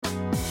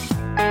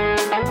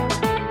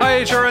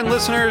HRN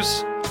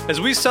listeners.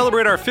 As we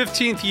celebrate our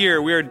 15th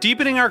year, we are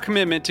deepening our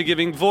commitment to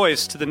giving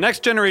voice to the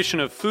next generation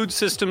of food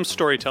systems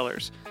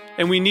storytellers,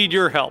 and we need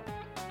your help.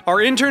 Our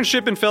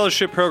internship and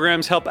fellowship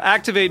programs help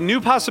activate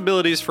new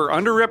possibilities for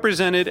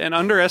underrepresented and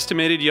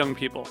underestimated young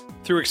people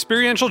through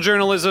experiential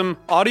journalism,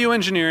 audio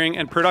engineering,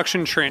 and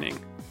production training.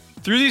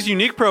 Through these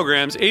unique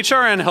programs,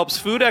 HRN helps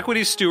food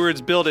equity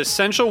stewards build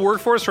essential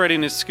workforce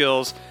readiness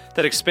skills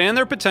that expand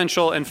their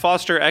potential and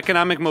foster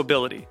economic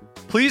mobility.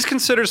 Please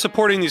consider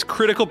supporting these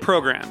critical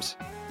programs.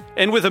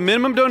 And with a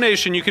minimum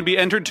donation, you can be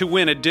entered to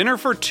win a dinner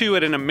for two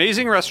at an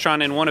amazing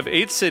restaurant in one of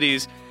 8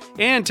 cities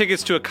and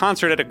tickets to a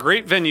concert at a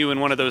great venue in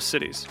one of those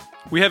cities.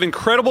 We have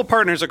incredible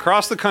partners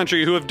across the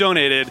country who have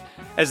donated,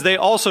 as they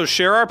also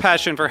share our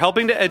passion for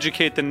helping to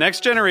educate the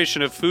next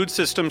generation of food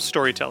systems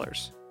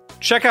storytellers.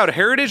 Check out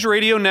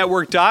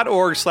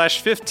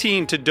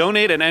heritageradionetwork.org/15 to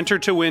donate and enter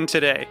to win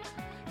today.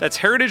 That's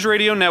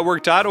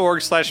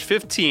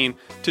heritageradionetwork.org/15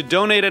 to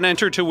donate and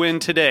enter to win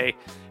today.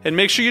 And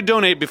make sure you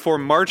donate before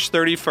March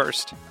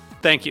 31st.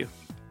 Thank you.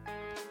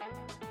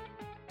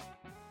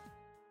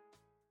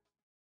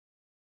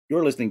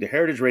 You're listening to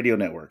Heritage Radio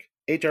Network.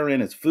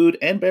 HRN is food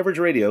and beverage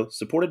radio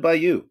supported by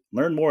you.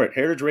 Learn more at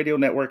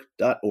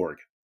heritageradionetwork.org.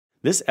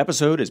 This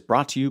episode is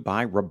brought to you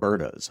by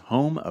Roberta's,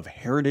 home of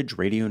Heritage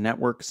Radio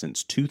Network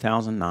since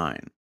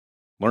 2009.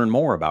 Learn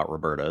more about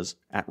Roberta's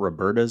at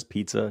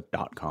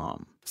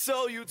robertaspizza.com.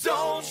 So you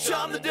don't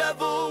shun the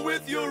devil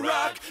with your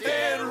rock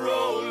and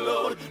roll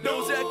load.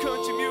 Knows that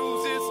country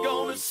music's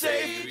gonna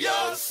save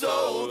your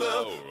soul. The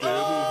devil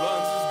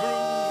finds his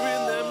groove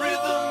in them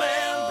rhythm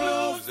and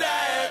blues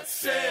that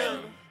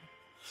sound.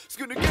 It's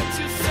gonna get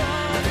you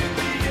sun in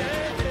the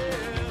air.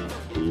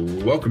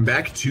 Welcome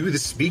back to the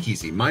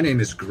Speakeasy. My name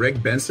is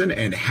Greg Benson,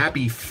 and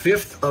happy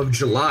 5th of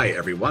July,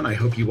 everyone. I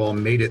hope you all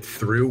made it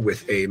through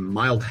with a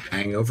mild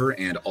hangover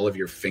and all of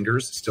your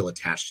fingers still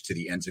attached to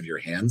the ends of your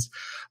hands.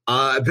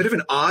 A bit of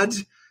an odd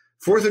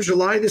 4th of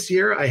July this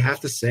year, I have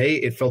to say.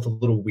 It felt a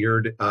little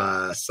weird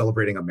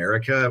celebrating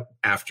America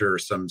after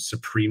some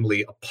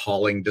supremely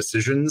appalling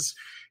decisions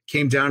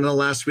came down in the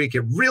last week.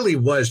 It really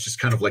was just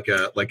kind of like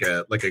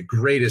a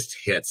greatest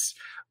hits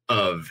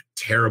of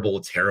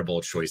terrible,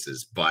 terrible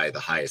choices by the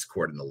highest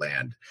court in the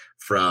land,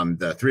 from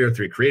the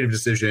 303 creative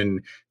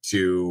decision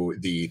to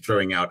the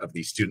throwing out of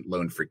the student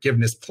loan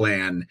forgiveness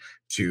plan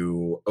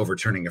to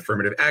overturning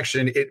affirmative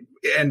action.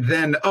 And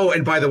then, oh,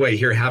 and by the way,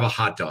 here, have a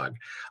hot dog.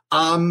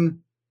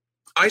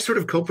 I sort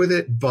of cope with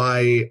it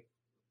by,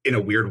 in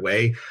a weird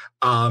way,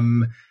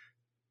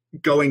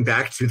 going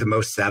back to the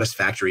most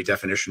satisfactory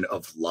definition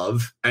of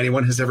love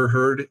anyone has ever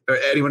heard, or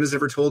anyone has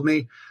ever told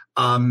me.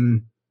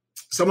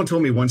 Someone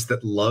told me once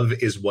that love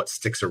is what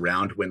sticks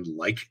around when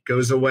like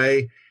goes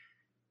away.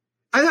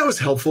 I thought it was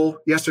helpful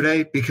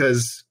yesterday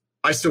because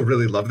I still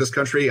really love this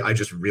country. I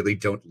just really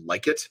don't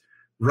like it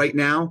right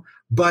now.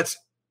 But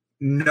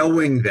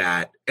knowing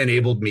that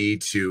enabled me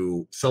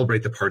to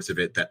celebrate the parts of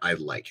it that I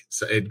like,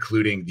 so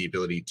including the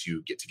ability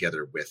to get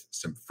together with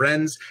some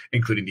friends,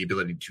 including the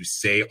ability to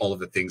say all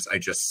of the things I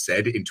just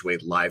said into a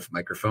live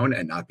microphone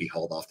and not be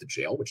hauled off to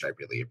jail, which I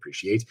really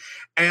appreciate,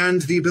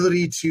 and the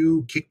ability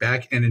to kick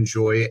back and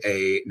enjoy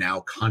a now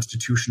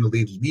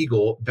constitutionally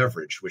legal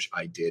beverage, which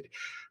I did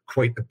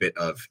quite a bit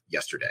of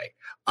yesterday.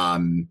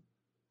 It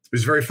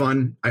was very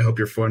fun. I hope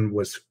your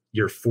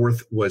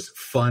 4th was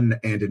fun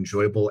and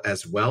enjoyable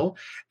as well.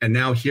 And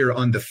now here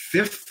on the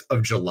 5th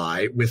of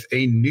July with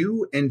a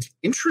new and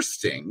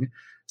interesting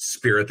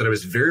spirit that I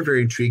was very,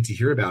 very intrigued to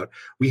hear about,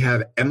 we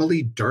have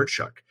Emily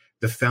Darchuk,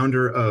 the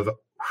founder of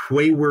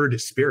Whey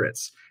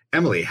Spirits.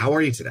 Emily, how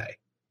are you today?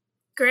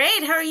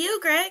 Great. How are you,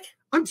 Greg?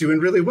 I'm doing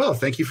really well.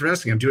 Thank you for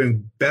asking. I'm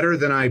doing better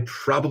than I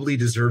probably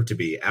deserve to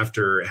be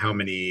after how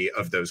many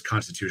of those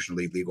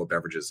constitutionally legal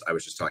beverages I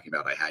was just talking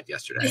about I had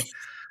yesterday.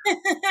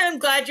 I'm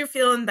glad you're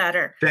feeling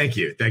better. Thank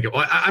you. Thank you.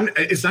 Well,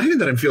 it's not even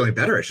that I'm feeling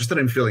better. It's just that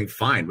I'm feeling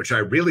fine, which I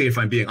really, if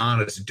I'm being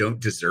honest, don't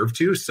deserve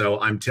to. So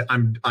I'm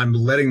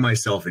letting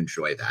myself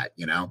enjoy that,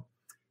 you know?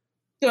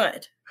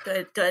 Good.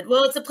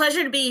 Well, it's a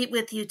pleasure to be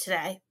with you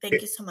today.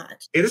 Thank you so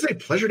much. It is a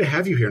pleasure to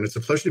have you here. And it's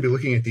a pleasure to be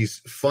looking at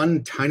these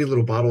fun, tiny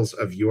little bottles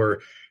of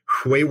your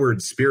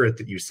Wayward Spirit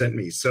that you sent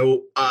me.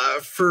 So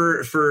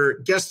for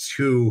guests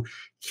who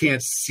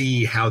can't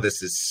see how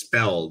this is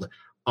spelled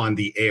on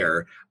the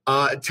air,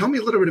 tell me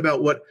a little bit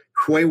about what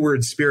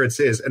Wayward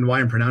Spirits is and why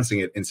I'm pronouncing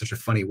it in such a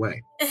funny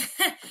way.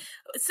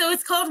 So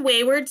it's called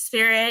Wayward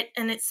Spirit,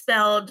 and it's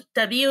spelled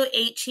Wheyward,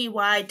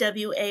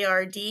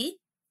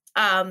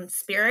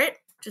 spirit,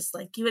 just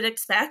like you would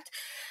expect.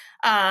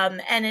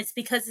 And it's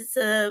because it's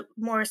a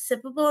more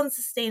sippable and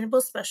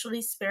sustainable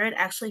specialty spirit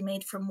actually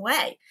made from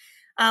whey.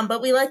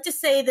 But we like to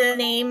say the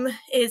name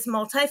is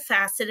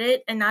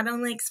multifaceted and not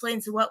only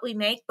explains what we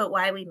make, but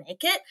why we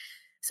make it.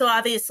 So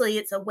obviously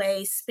it's a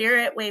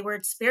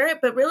wayward spirit,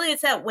 but really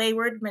it's that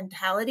wayward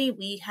mentality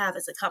we have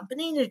as a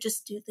company to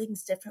just do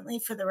things differently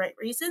for the right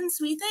reasons,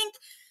 we think,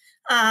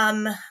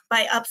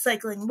 by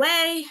upcycling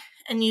whey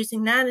and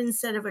using that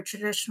instead of a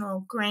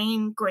traditional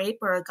grain, grape,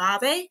 or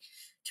agave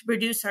to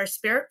produce our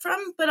spirit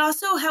from, but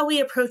also how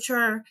we approach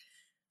our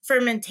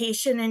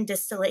fermentation and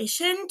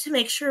distillation to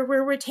make sure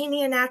we're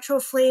retaining a natural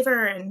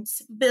flavor and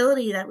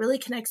stability that really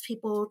connects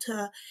people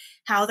to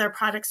how their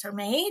products are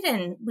made.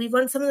 And we've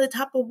won some of the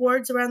top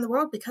awards around the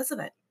world because of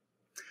it.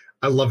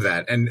 I love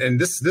that. And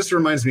this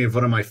reminds me of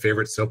one of my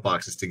favorite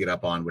soapboxes to get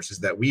up on, which is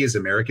that we as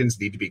Americans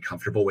need to be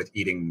comfortable with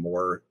eating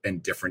more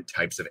and different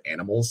types of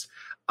animals.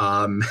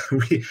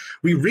 We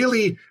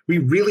really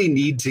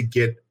need to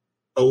get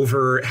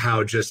over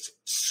how just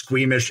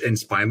squeamish and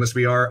spineless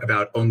we are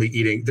about only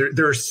eating.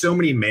 There are so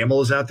many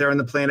mammals out there on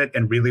the planet,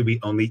 and really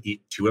we only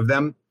eat 2 of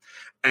them.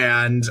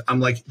 And I'm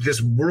like,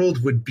 this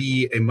world would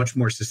be a much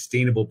more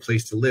sustainable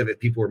place to live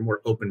if people were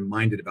more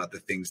open-minded about the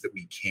things that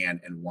we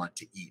can and want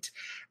to eat.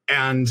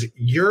 And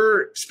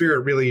your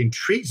spirit really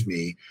intrigues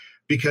me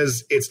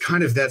because it's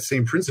kind of that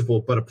same principle,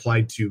 but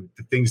applied to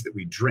the things that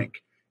we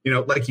drink. You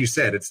know, like you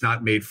said, it's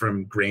not made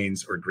from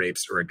grains or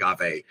grapes or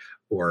agave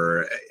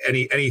or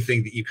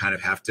anything that you kind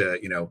of have to,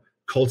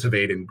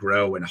 cultivate and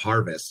grow and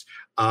harvest.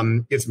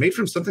 It's made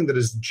from something that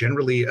is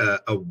generally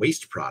a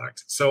waste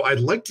product. So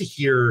I'd like to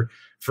hear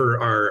for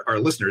our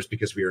listeners,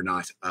 because we are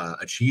not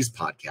a cheese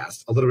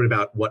podcast, a little bit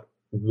about what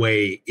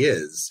whey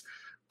is.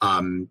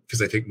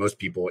 Because I think most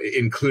people,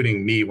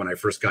 including me, when I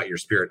first got your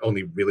spirit,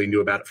 only really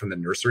knew about it from the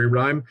nursery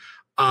rhyme.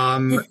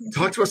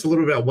 Talk to us a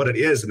little bit about what it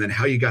is, and then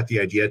how you got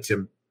the idea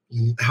to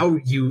how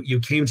you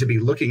came to be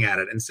looking at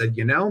it and said,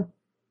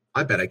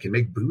 I bet I can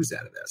make booze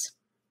out of this.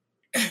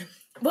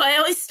 Well, I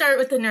always start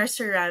with the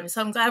nursery rhyme, so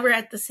I'm glad we're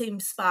at the same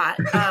spot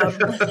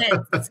with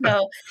it.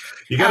 So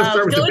you got to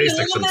start with the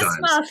basics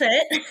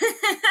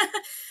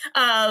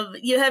sometimes.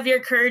 You have your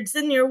curds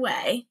and your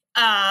whey.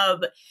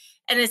 And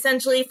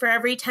essentially for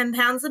every 10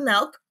 pounds of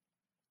milk,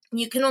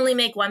 you can only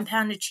make 1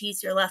 pound of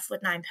cheese. You're left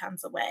with 9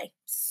 pounds of whey.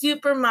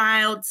 Super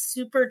mild,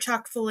 super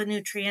chock full of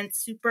nutrients,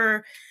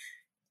 super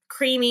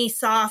creamy,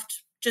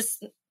 soft,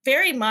 just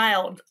very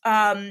mild.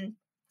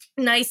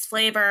 Nice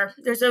flavor.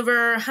 There's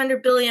over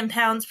 100 billion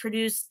pounds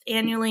produced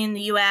annually in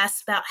the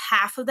US. About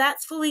half of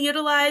that's fully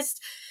utilized.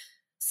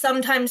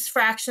 Sometimes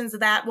fractions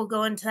of that will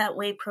go into that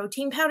whey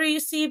protein powder you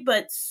see,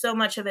 but so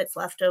much of it's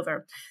left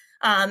over.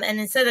 And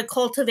instead of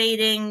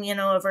cultivating,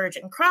 a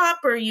virgin crop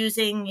or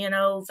using,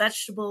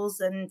 vegetables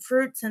and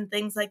fruits and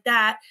things like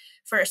that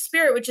for a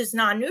spirit, which is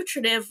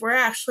non-nutritive, we're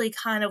actually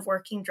kind of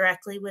working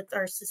directly with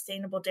our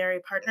sustainable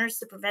dairy partners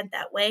to prevent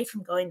that whey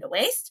from going to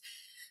waste.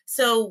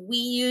 So we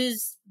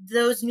use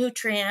those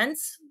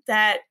nutrients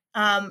that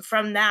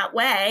from that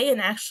whey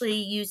and actually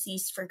use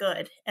yeast for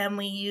good. And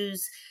we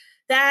use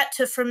that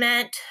to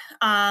ferment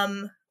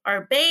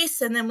our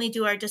base, and then we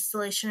do our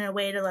distillation in a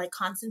way to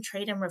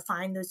concentrate and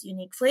refine those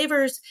unique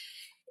flavors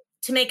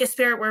to make a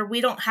spirit where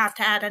we don't have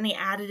to add any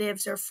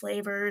additives or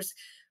flavors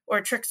or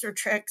tricks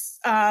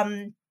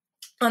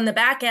on the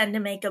back end to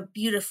make a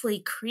beautifully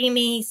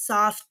creamy,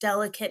 soft,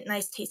 delicate,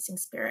 nice tasting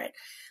spirit.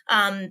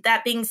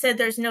 That being said,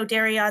 there's no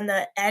dairy on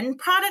the end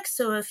product.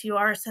 So if you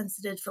are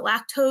sensitive to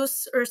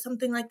lactose or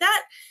something like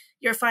that,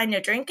 you're fine to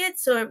drink it.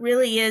 So it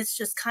really is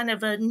just kind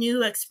of a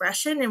new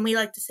expression. And we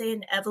like to say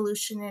an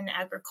evolution in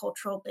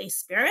agricultural based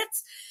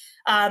spirits.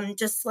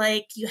 Just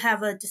like you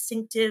have a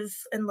distinctive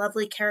and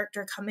lovely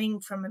character coming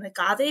from an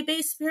agave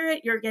based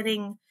spirit, you're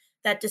getting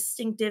that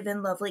distinctive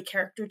and lovely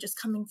character just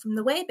coming from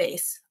the whey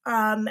base.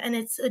 And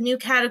it's a new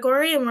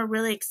category, and we're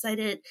really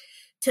excited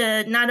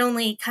to not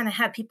only kind of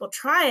have people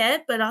try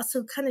it, but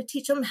also kind of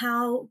teach them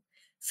how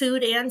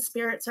food and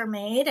spirits are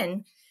made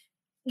and,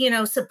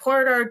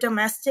 support our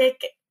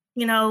domestic,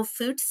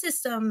 food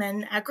system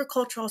and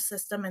agricultural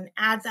system and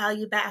add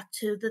value back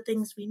to the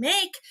things we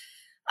make.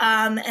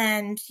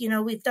 And,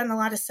 we've done a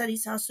lot of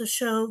studies also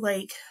show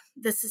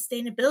the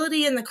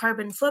sustainability and the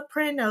carbon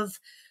footprint of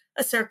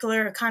a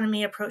circular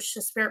economy approach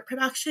to spirit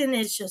production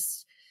is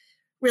just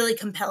really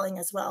compelling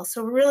as well.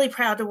 So we're really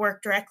proud to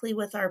work directly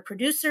with our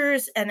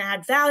producers and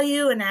add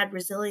value and add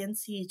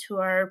resiliency to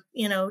our,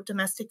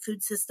 domestic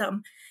food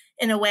system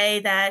in a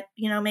way that,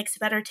 makes a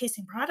better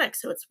tasting product.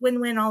 So it's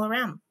win-win all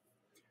around.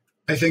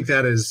 I think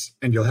that is,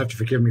 and you'll have to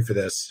forgive me for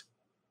this,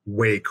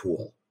 Whey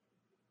Cool.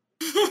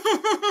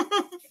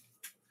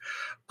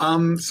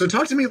 So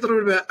talk to me a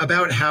little bit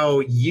about how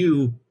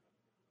you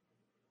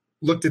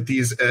looked at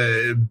these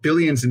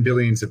billions and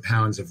billions of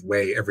pounds of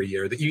whey every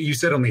year that you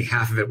said only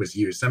half of it was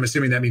used. I'm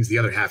assuming that means the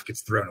other half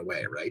gets thrown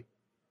away, right?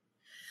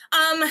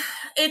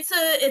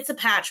 It's a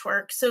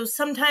patchwork. So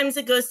sometimes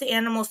it goes to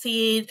animal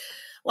feed.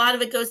 A lot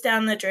of it goes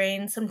down the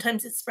drain.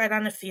 Sometimes it's spread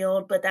on a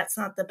field, but that's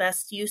not the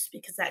best use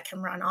because that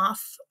can run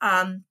off.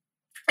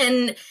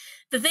 And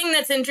the thing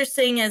that's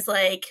interesting is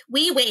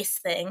we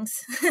waste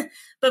things,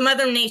 but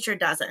Mother Nature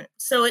doesn't.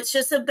 So it's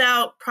just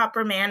about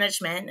proper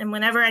management. And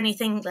whenever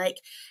anything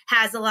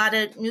has a lot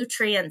of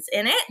nutrients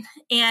in it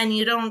and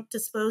you don't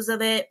dispose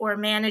of it or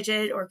manage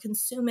it or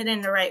consume it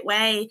in the right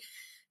way,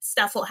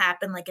 stuff will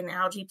happen like an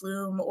algae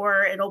bloom,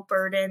 or it'll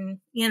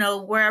burden,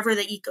 wherever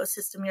the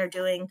ecosystem you're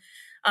doing.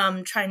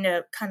 Trying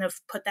to kind of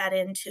put that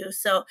into.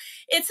 So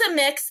it's a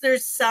mix.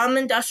 There's some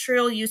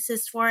industrial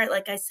uses for it.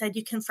 Like I said,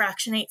 you can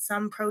fractionate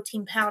some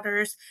protein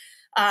powders.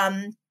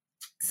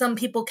 some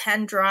people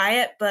can dry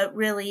it, but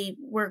really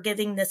we're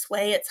giving this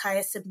whey its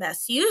highest and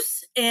best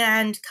use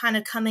and kind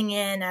of coming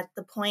in at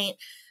the point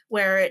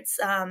where it's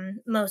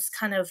most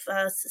kind of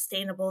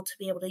sustainable to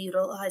be able to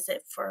utilize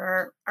it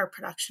for our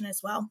production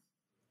as well.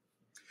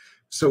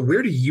 So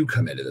where do you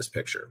come into this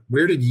picture?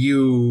 Where did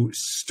you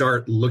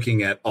start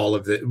looking at all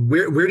of the,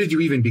 where did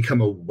you even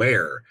become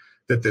aware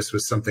that this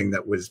was something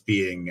that was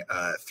being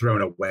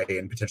thrown away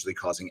and potentially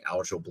causing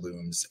algal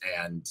blooms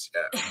and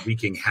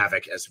wreaking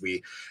havoc as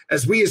we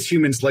as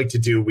humans like to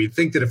do? We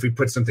think that if we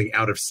put something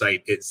out of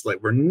sight, it's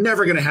like we're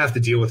never going to have to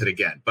deal with it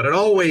again, but it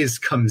always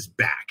comes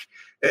back.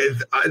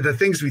 The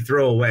things we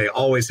throw away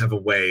always have a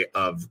way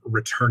of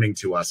returning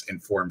to us in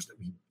forms that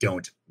we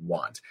don't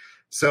want.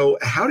 So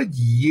how did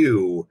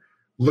you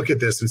look at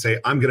this and say,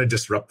 I'm going to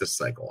disrupt this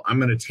cycle? I'm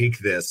going to take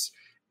this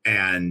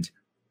and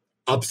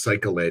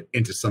upcycle it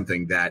into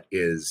something that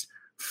is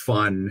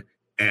fun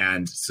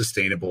and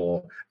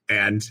sustainable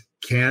and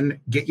can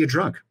get you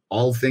drunk.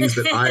 All things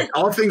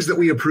that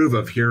we approve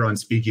of here on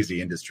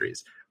Speakeasy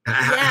Industries.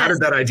 How did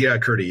that idea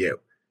occur to you?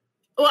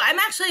 Well, I'm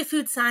actually a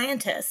food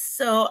scientist.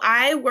 So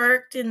I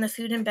worked in the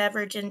food and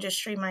beverage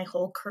industry my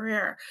whole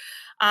career.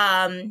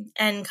 And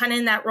kind of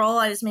in that role,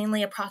 I was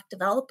mainly a product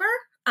developer.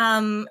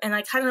 And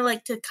I kind of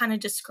like to kind of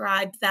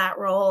describe that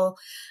role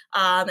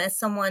as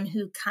someone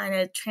who kind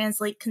of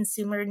translate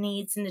consumer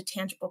needs into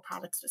tangible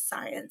products with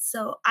science.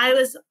 So I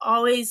was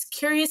always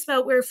curious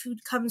about where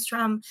food comes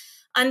from,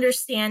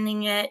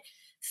 understanding it,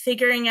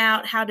 figuring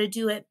out how to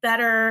do it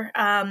better,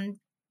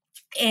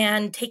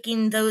 and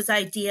taking those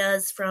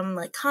ideas from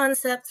like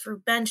concept through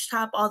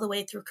benchtop all the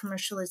way through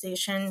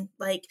commercialization,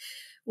 like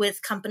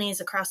with companies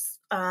across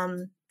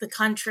the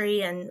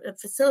country and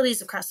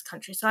facilities across the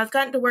country. So I've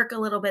gotten to work a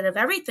little bit of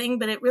everything,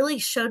 but it really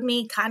showed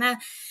me kind of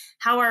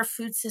how our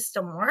food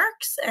system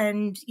works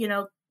and, you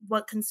know,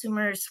 what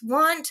consumers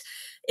want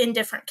in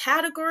different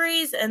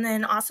categories, and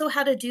then also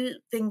how to do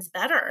things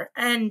better.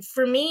 And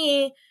for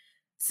me,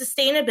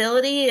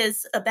 sustainability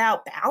is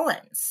about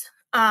balance.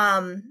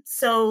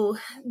 So,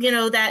 you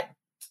know, that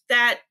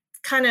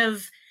kind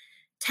of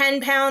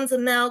 10 pounds of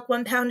milk,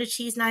 1 pound of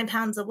cheese, 9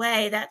 pounds of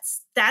whey,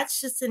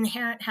 that's just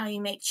inherent how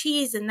you make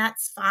cheese. And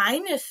that's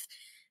fine if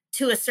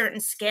to a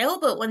certain scale,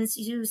 but once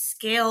you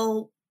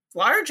scale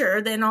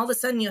larger, then all of a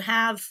sudden you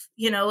have,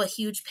 you know, a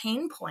huge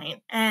pain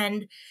point.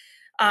 And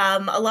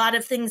a lot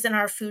of things in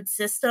our food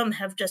system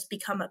have just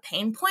become a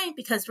pain point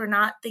because we're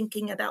not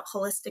thinking about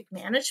holistic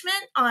management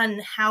on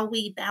how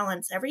we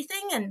balance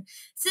everything. And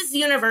this is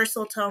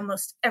universal to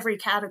almost every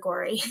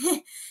category,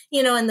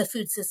 you know, in the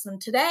food system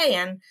today.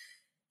 And,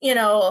 you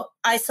know,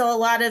 I saw a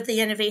lot of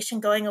the innovation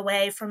going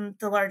away from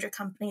the larger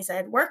companies I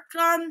had worked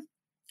on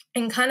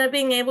and kind of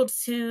being able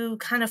to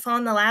kind of fall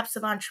in the laps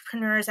of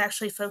entrepreneurs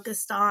actually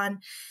focused on,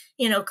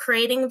 you know,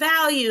 creating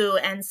value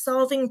and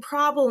solving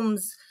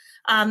problems.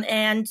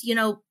 And, you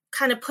know,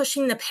 kind of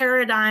pushing the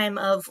paradigm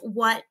of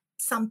what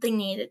something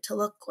needed to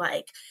look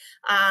like.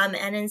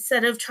 And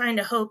instead of trying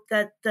to hope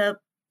that the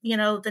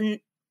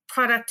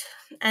product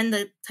and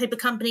the type of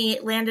company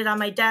landed on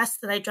my desk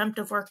that I dreamt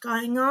of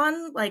working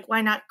on, like,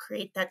 why not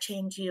create that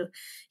change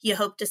you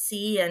hope to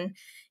see and,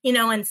 you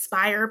know,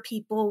 inspire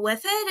people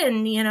with it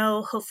and, you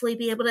know, hopefully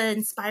be able to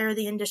inspire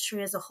the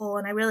industry as a whole.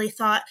 And I really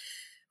thought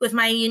with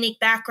my unique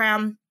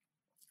background,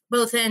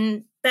 both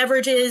in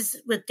beverages,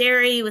 with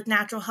dairy, with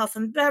natural health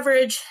and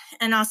beverage,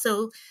 and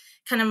also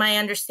kind of my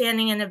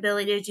understanding and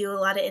ability to do a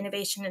lot of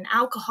innovation in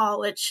alcohol,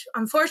 which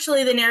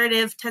unfortunately the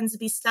narrative tends to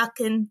be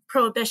stuck in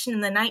prohibition in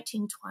the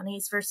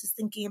 1920s versus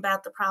thinking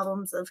about the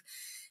problems of,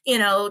 you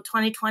know,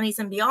 2020s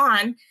and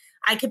beyond.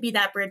 I could be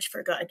that bridge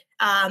for good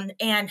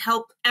and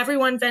help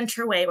everyone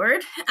venture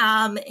wayward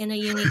in a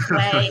unique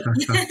way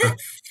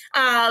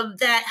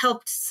that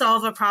helped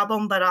solve a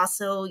problem, but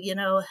also, you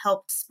know,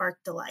 helped spark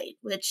delight,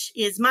 which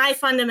is my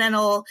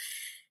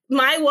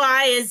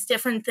why is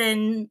different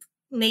than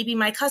maybe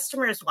my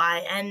customer's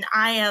why. And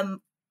I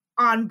am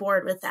on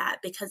board with that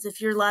because if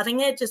you're loving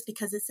it just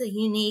because it's a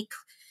unique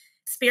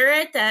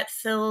spirit that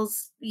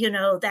fills, you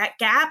know, that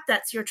gap,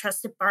 that's your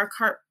trusted bar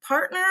cart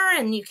partner,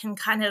 and you can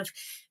kind of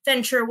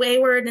venture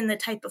wayward in the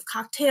type of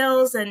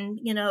cocktails and,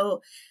 you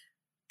know,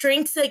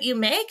 drinks that you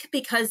make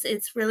because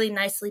it's really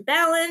nicely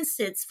balanced,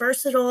 it's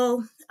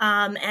versatile,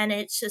 and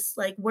it's just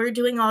like we're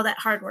doing all that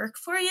hard work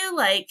for you.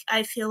 Like,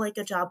 I feel like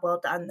a job well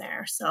done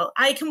there. So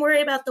I can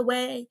worry about the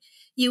way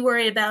you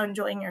worry about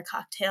enjoying your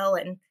cocktail,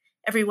 and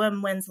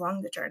everyone wins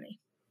along the journey.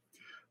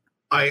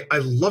 I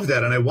love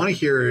that. And I want to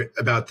hear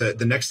about the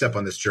next step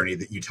on this journey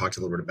that you talked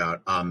a little bit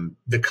about,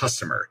 the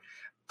customer.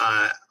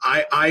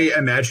 I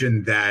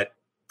imagine that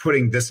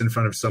putting this in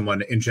front of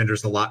someone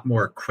engenders a lot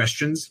more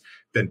questions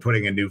than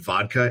putting a new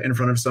vodka in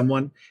front of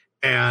someone.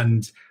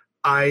 And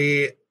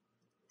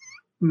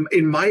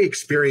in my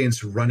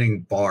experience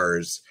running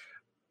bars,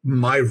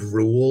 my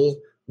rule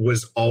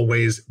was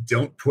always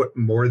don't put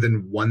more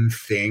than one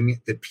thing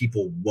that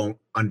people won't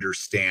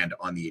understand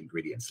on the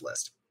ingredients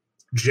list.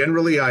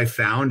 Generally, I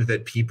found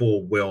that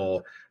people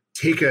will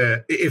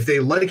if they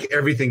like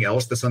everything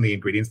else that's on the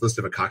ingredients list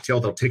of a cocktail,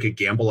 they'll take a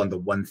gamble on the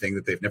one thing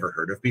that they've never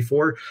heard of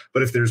before.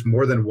 But if there's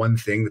more than one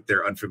thing that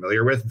they're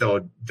unfamiliar with,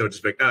 they'll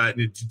just be like,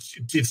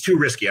 it's too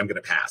risky, I'm going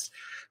to pass.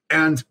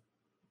 And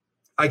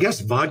I guess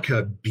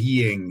vodka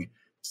being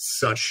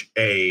such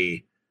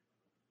a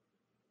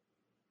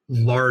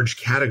large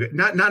category,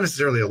 not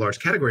necessarily a large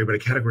category, but a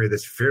category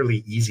that's fairly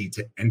easy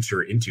to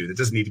enter into, that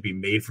doesn't need to be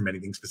made from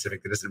anything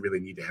specific, that doesn't really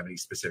need to have any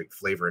specific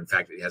flavor. In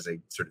fact, it has a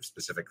sort of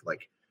specific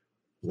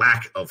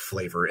lack of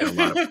flavor in a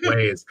lot of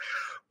ways.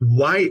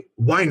 Why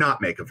not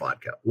make a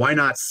vodka? Why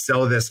not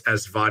sell this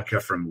as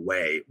vodka from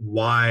Whey?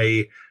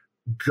 Why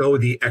go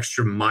the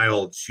extra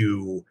mile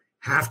to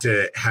have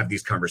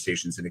these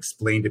conversations and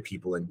explain to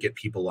people and get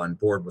people on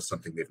board with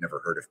something they've never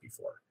heard of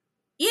before?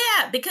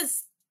 Yeah,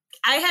 because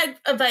I had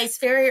advice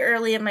very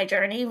early in my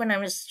journey when I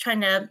was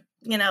trying to,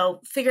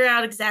 figure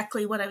out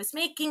exactly what I was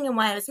making and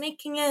why I was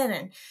making it.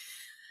 And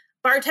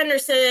bartender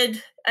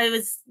said, I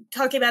was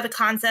talking about a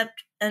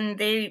concept, and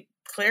they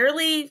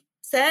clearly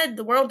said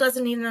the world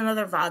doesn't need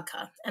another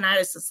vodka. And I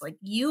was just like,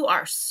 you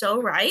are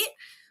so right.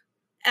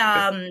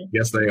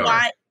 Yes, they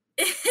are.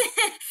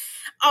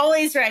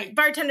 Always right.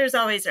 Bartender's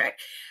always right.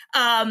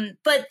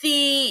 But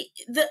the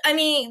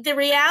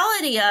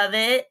reality of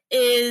it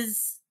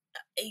is,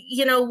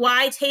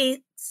 why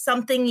taste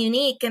something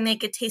unique and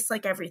make it taste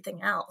like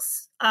everything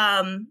else?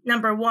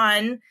 Number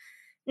one.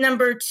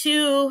 Number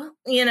two,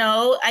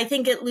 I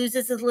think it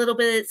loses a little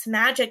bit of its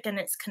magic and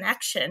its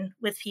connection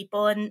with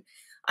people. And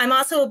I'm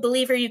also a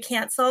believer you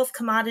can't solve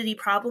commodity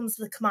problems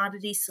with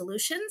commodity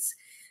solutions.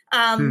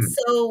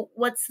 So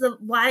what's the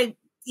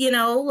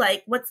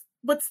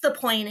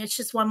point? It's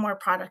just one more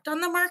product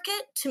on the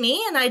market to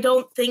me. And I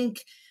don't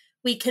think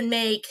we can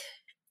make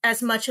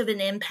as much of an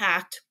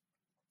impact,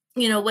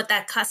 with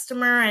that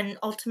customer, and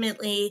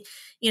ultimately,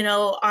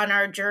 on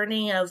our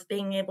journey of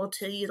being able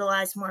to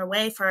utilize more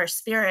Whey for our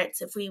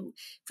spirits if we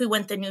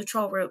went the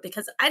neutral route,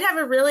 because I'd have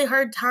a really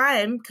hard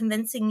time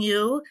convincing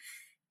you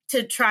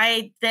to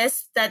try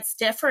this that's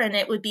different.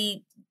 It would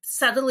be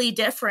subtly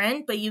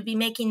different, but you'd be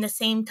making the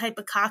same type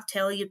of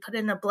cocktail. You'd put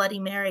in a Bloody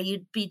Mary.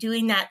 You'd be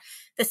doing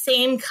the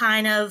same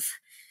kind of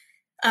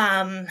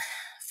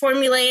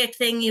formulaic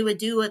thing you would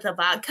do with a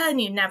vodka, and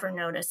you never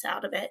notice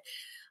out of it.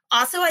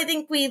 Also, I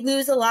think we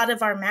lose a lot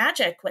of our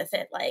magic with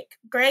it. Like,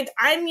 Greg,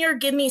 I'm your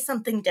give me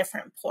something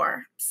different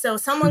pour. So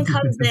someone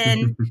comes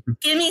in,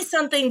 give me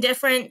something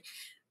different.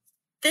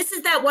 This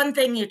is that one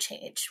thing you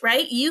change,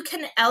 right? You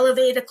can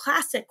elevate a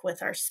classic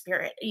with our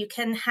spirit. You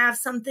can have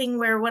something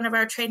where one of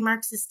our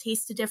trademarks is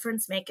taste a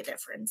difference, make a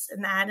difference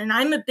in that. And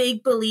I'm a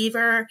big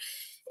believer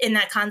in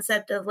that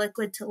concept of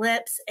liquid to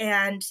lips.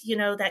 And,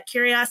 that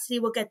curiosity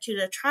will get you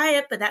to try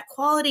it, but that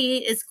quality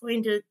is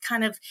going to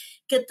kind of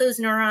get those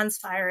neurons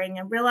firing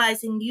and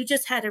realizing you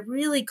just had a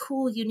really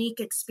cool,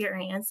 unique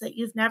experience that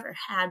you've never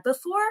had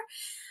before.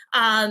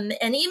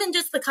 And even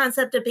just the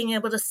concept of being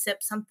able to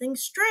sip something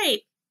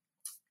straight,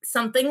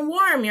 something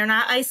warm, you're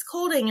not ice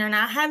colding, you're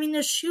not having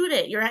to shoot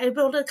it, you're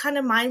able to kind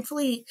of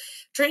mindfully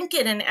drink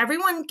it. And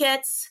everyone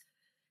gets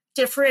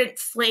different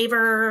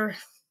flavors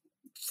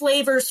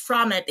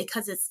from it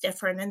because it's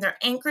different, and they're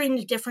anchoring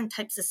to different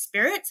types of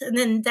spirits. And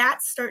then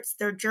that starts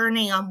their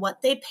journey on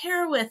what they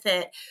pair with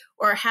it,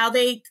 or how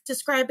they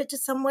describe it to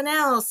someone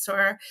else,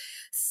 or,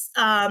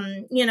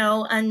 who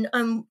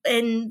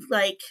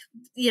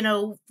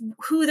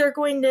they're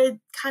going to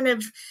kind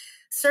of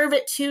serve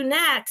it to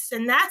next.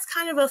 And that's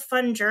kind of a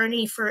fun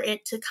journey for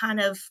it to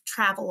kind of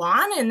travel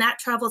on. And that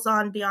travels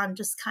on beyond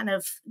just kind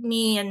of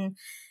me and,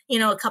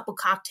 a couple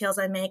cocktails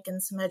I make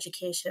and some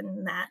education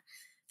and that.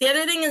 The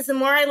other thing is, the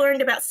more I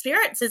learned about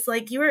spirits, it's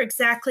like, you were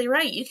exactly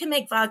right. You can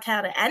make vodka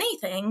out of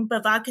anything,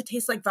 but vodka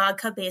tastes like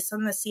vodka based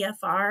on the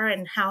CFR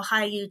and how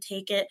high you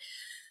take it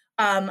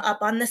up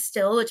on the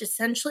still, which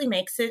essentially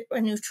makes it a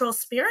neutral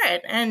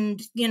spirit.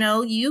 And,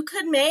 you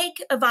could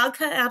make a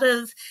vodka out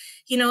of,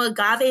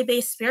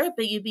 agave-based spirit,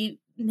 but you'd be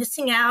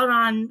missing out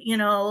on,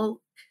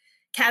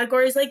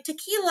 categories like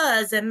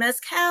tequilas and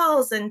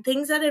mezcals and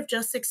things that have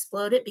just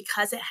exploded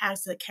because it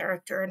has a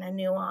character and a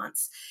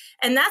nuance.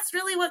 And that's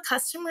really what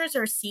customers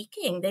are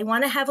seeking. They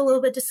want to have a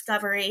little bit of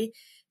discovery.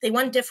 They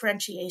want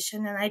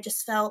differentiation. And I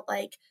just felt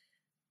like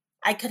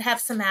I could have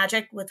some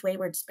magic with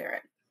Wayward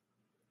Spirit.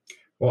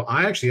 Well,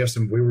 I actually have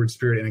some Wayward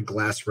Spirit in a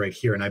glass right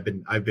here, and I've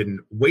been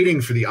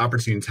waiting for the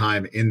opportune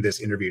time in this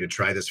interview to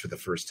try this for the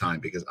first time,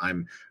 because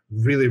I'm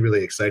really,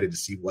 really excited to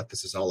see what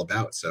this is all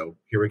about. So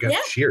here we go. Yeah.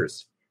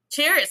 Cheers.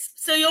 Cheers.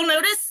 So you'll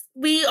notice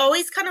we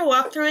always kind of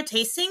walk through a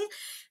tasting.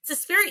 It's a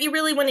spirit you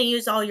really want to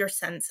use all your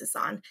senses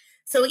on.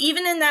 So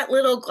even in that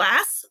little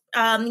glass,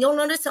 you'll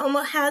notice it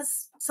almost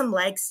has some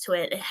legs to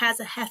it. It has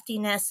a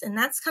heftiness, and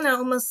that's kind of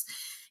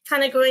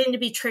going to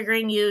be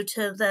triggering you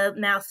to the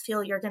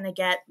mouthfeel you're going to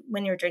get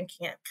when you're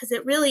drinking it, because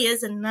it really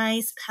is a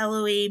nice,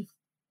 pillowy,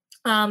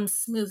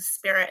 smooth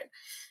spirit.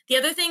 The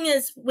other thing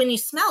is, when you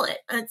smell it,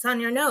 it's on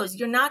your nose.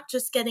 You're not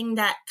just getting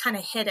that kind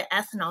of hit of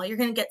ethanol. You're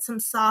going to get some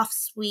soft,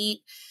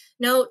 sweet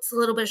notes, a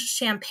little bit of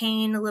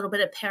champagne, a little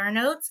bit of pear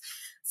notes.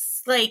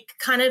 It's like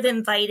kind of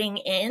inviting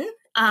in.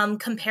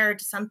 compared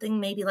to something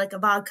maybe like a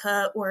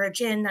vodka or a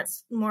gin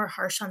that's more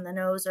harsh on the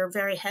nose or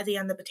very heavy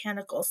on the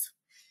botanicals.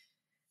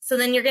 So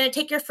then you're going to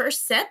take your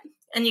first sip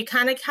and you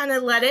kind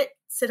of let it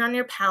sit on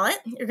your palate.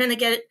 You're going to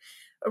get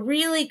a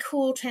really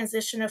cool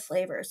transition of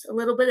flavors, a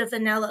little bit of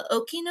vanilla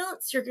oaky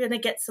notes. You're going to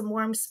get some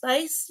warm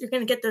spice. You're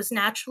going to get those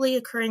naturally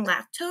occurring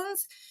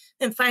lactones.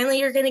 And finally,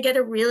 you're going to get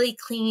a really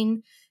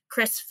clean,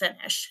 crisp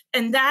finish.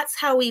 And that's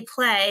how we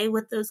play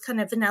with those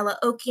kind of vanilla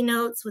oaky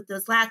notes, with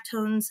those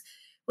lactones,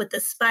 with the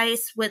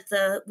spice, with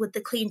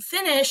the clean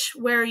finish,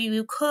 where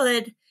you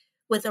could,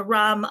 with a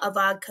rum, a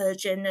vodka, a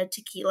gin, a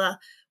tequila,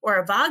 or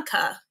a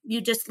vodka,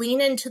 you just lean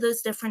into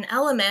those different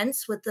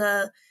elements with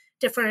the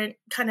different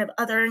kind of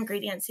other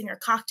ingredients in your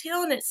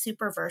cocktail, and it's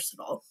super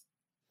versatile.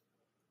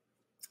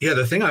 Yeah,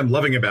 the thing I'm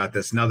loving about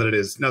this, now that it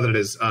is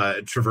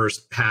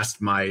traversed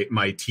past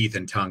my teeth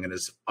and tongue and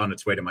is on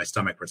its way to my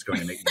stomach, where it's going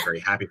to make me very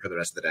happy for the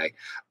rest of the day.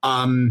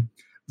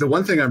 The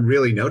one thing I'm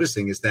really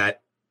noticing is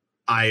that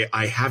I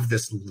have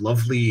this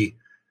lovely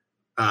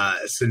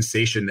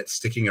sensation that's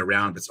sticking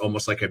around. It's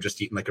almost like I've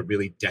just eaten like a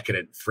really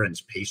decadent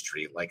French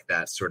pastry, like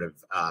that sort of,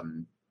 I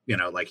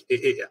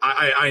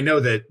know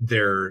that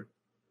there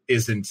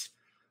isn't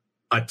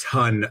a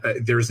ton,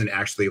 there isn't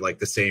actually like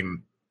the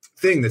same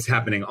thing that's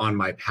happening on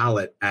my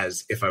palate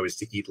as if I was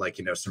to eat like,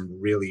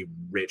 some really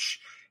rich,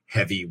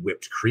 heavy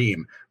whipped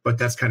cream, but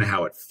that's kind of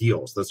how it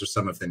feels. Those are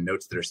some of the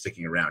notes that are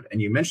sticking around.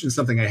 And you mentioned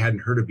something I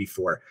hadn't heard of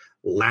before,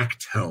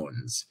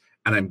 lactones.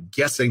 And I'm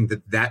guessing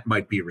that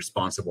might be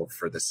responsible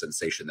for the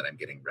sensation that I'm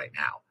getting right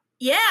now.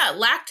 Yeah,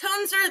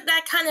 lactones are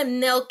that kind of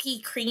milky,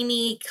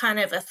 creamy kind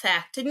of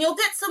effect. And you'll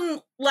get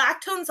some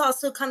lactones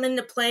also come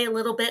into play a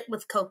little bit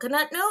with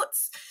coconut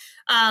notes.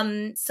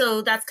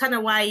 So that's kind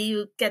of why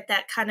you get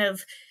that kind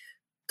of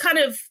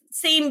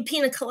same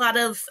pina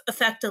colada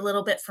effect a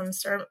little bit from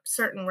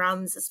certain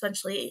rums,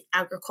 especially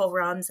agricole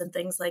rums and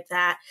things like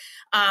that.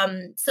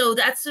 So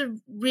that's a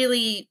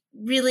really,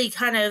 really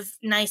kind of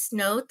nice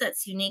note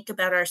that's unique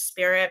about our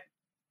spirit.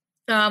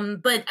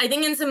 But I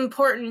think it's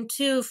important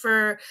too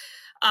for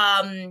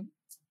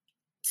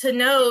to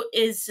note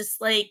is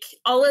just like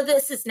all of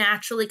this is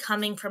naturally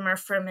coming from our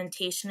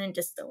fermentation and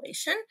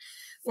distillation.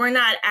 We're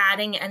not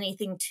adding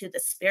anything to the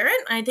spirit.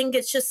 I think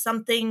it's just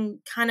something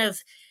kind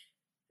of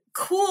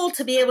cool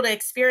to be able to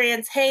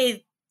experience,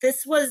 hey,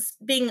 this was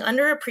being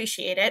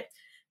underappreciated.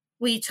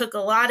 We took a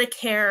lot of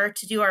care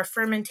to do our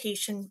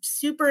fermentation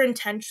super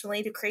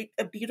intentionally to create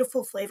a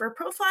beautiful flavor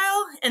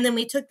profile. And then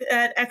we took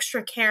that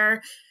extra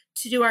care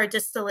to do our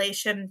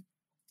distillation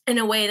in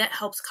a way that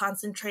helps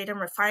concentrate and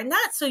refine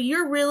that. So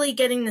you're really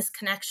getting this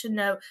connection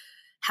of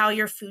how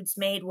your food's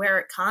made, where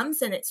it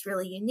comes, and it's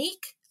really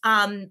unique.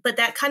 But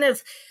that kind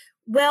of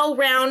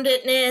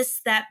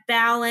well-roundedness, that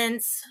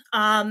balance,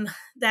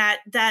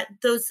 that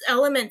those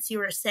elements you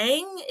were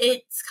saying,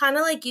 it's kind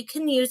of like you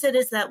can use it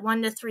as that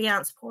 1 to 3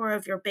 ounce pour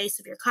of your base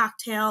of your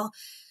cocktail.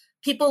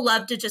 People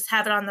love to just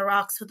have it on the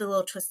rocks with a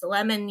little twist of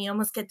lemon. You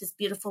almost get this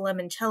beautiful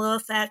limoncello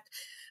effect.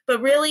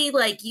 But really,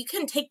 like, you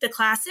can take the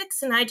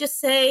classics, and I just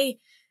say,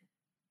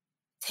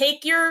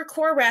 take your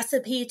core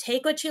recipe,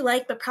 take what you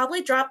like, but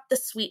probably drop the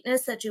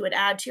sweetness that you would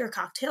add to your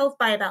cocktail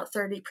by about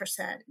 30%,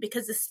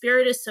 because the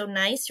spirit is so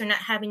nice. You're not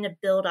having to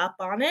build up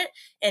on it,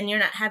 and you're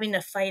not having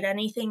to fight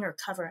anything or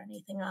cover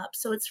anything up.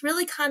 So it's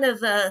really kind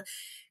of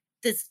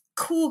this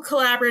cool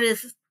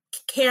collaborative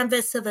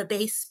canvas of a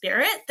base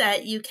spirit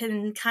that you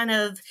can kind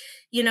of,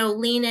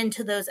 lean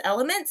into those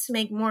elements to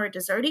make more a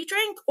desserty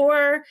drink,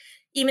 or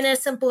even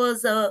as simple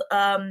as a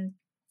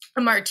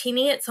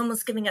martini. It's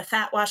almost giving a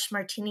fat wash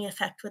martini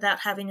effect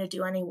without having to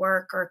do any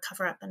work or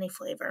cover up any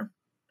flavor.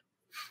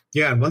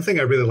 Yeah, and one thing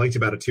I really liked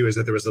about it too is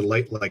that there was a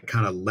light, like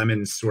kind of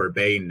lemon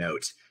sorbet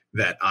note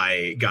that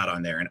I got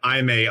on there. And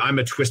I'm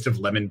a twist of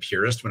lemon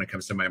purist when it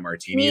comes to my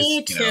martinis.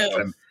 Me too.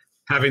 I'm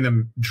having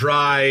them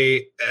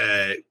dry,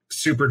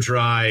 super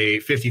dry,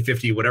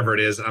 50-50, whatever it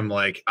is. I'm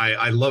like,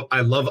 I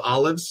love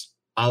olives.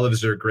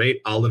 Olives are great.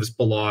 Olives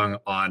belong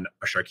on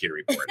a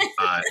charcuterie board.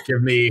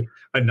 Give me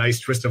a nice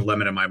twist of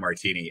lemon in my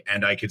martini.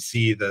 And I could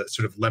see the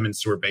sort of lemon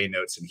sorbet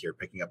notes in here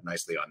picking up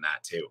nicely on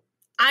that too.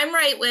 I'm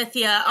right with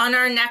you. On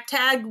our neck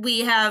tag, we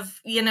have,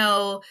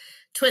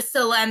 twist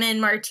of lemon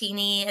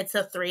martini. It's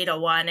a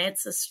 3-1.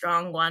 It's a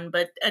strong one,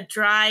 but a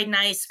dry,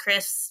 nice,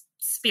 crisp,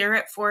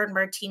 spirit-forward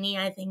martini,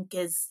 I think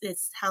is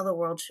how the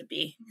world should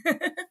be.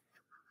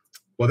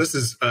 Well, this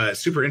is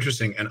super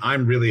interesting. And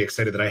I'm really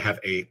excited that I have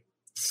a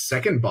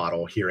second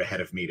bottle here ahead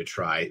of me to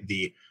try,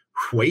 the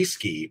Whey.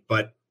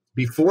 But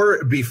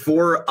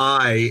before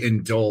I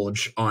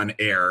indulge on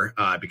air,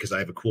 because I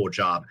have a cool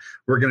job,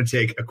 we're going to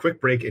take a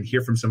quick break and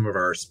hear from some of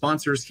our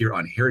sponsors here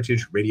on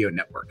Heritage Radio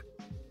Network.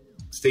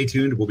 Stay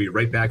tuned. We'll be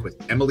right back with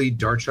Emily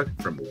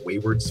Darchuk from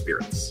Wayward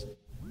Spirits.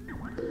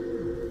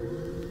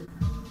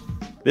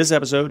 This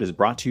episode is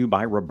brought to you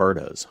by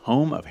Roberta's,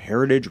 home of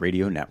Heritage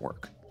Radio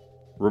Network.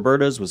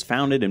 Roberta's was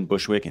founded in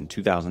Bushwick in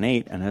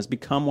 2008 and has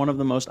become one of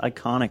the most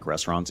iconic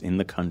restaurants in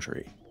the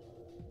country.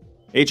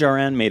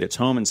 HRN made its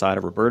home inside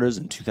of Roberta's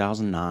in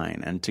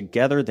 2009, and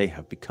together they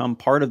have become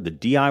part of the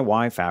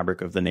DIY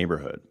fabric of the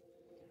neighborhood.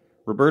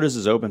 Roberta's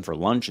is open for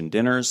lunch and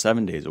dinners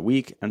 7 days a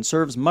week and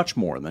serves much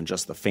more than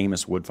just the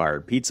famous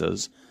wood-fired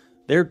pizzas.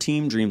 Their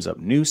team dreams up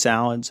new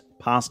salads,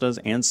 pastas,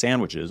 and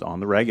sandwiches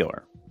on the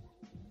regular.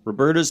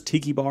 Roberta's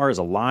Tiki Bar is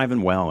alive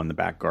and well in the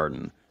back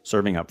garden,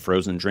 serving up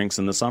frozen drinks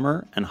in the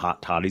summer and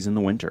hot toddies in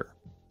the winter.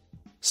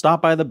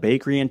 Stop by the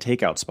bakery and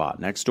takeout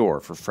spot next door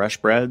for fresh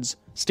breads,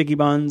 sticky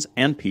buns,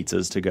 and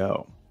pizzas to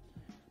go.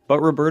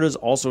 But Roberta's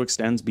also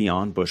extends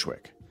beyond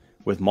Bushwick,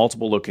 with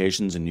multiple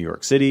locations in New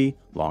York City,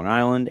 Long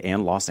Island,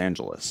 and Los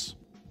Angeles.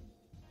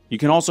 You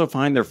can also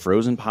find their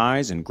frozen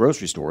pies in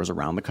grocery stores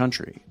around the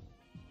country.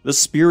 The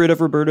spirit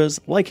of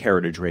Roberta's, like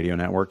Heritage Radio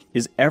Network,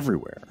 is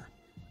everywhere.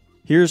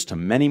 Here's to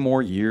many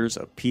more years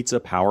of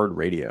pizza-powered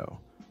radio.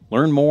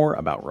 Learn more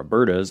about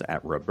Roberta's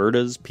at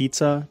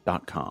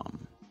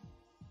robertaspizza.com.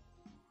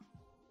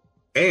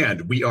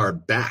 And we are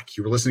back.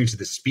 You were listening to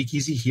The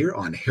Speakeasy here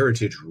on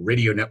Heritage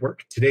Radio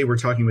Network. Today we're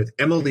talking with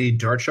Emily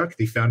Darchuk,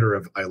 the founder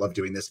of, I love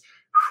doing this,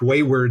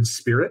 Wayward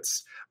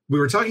Spirits. We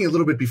were talking a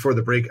little bit before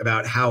the break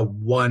about how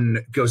one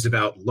goes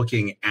about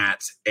looking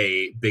at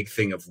a big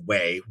thing of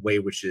whey,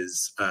 which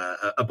is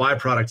a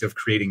byproduct of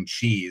creating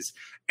cheese,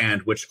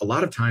 and which a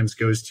lot of times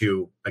goes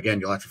to, again,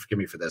 you'll have to forgive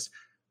me for this,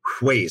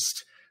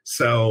 waste.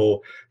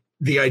 So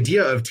the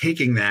idea of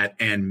taking that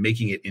and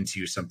making it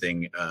into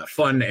something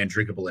fun and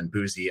drinkable and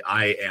boozy,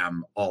 I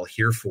am all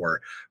here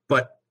for.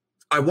 But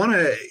I want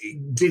to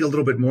dig a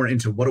little bit more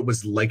into what it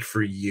was like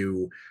for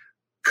you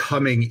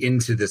coming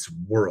into this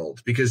world,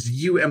 because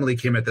you, Emily,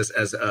 came at this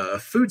as a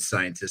food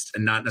scientist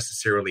and not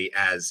necessarily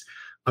as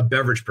a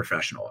beverage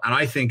professional. And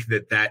I think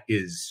that that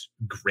is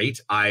great.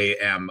 I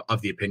am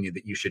of the opinion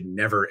that you should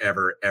never,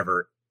 ever,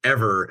 ever,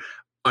 ever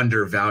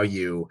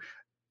undervalue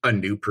a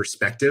new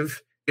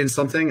perspective in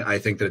something. I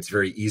think that it's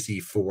very easy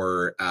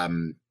for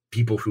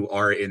people who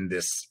are in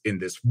this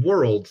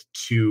world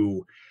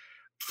to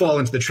fall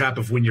into the trap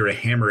of, when you're a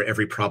hammer,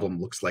 every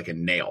problem looks like a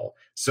nail.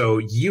 So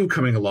you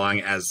coming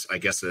along as, I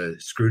guess, a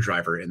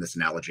screwdriver in this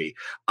analogy,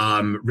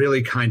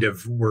 really kind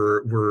of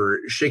were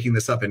shaking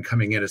this up and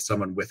coming in as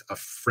someone with a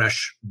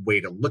fresh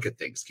way to look at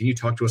things. Can you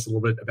talk to us a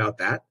little bit about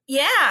that?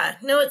 Yeah,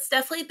 no, it's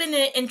definitely been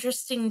an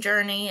interesting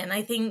journey. And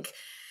I think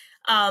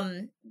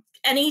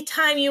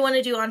anytime you want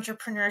to do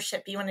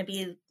entrepreneurship, you want to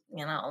be,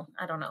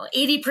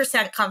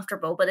 80%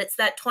 comfortable, but it's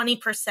that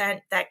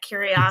 20%, that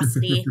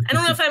curiosity. I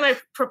don't know if I have my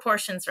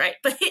proportions right,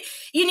 but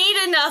you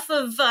need enough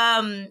of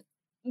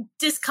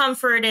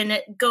discomfort in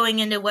it going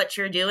into what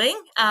you're doing,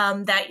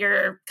 that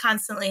you're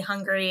constantly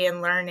hungry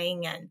and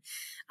learning and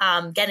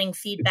getting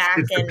feedback.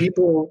 It's the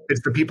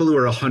people who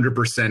are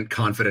 100%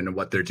 confident in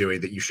what they're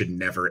doing that you should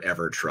never,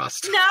 ever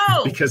trust.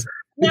 No. because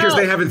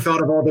they haven't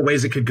thought of all the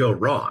ways it could go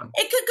wrong.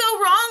 It could go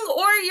wrong,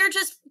 or you're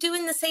just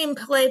doing the same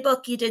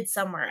playbook you did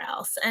somewhere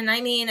else. And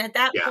I mean, at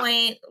that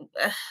point,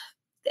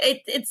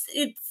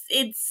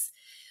 it's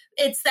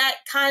that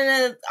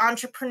kind of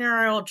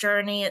entrepreneurial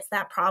journey. It's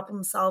that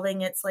problem solving.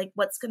 It's like,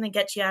 what's going to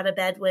get you out of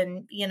bed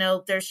when,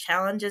 there's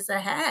challenges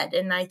ahead.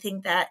 And I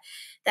think that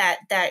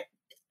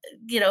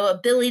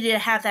ability to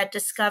have that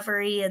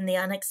discovery and the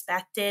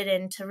unexpected,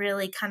 and to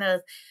really kind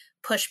of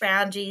push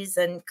boundaries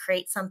and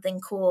create something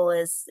cool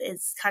is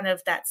kind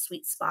of that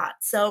sweet spot.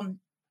 So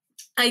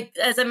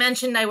as I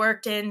mentioned, I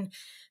worked in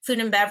food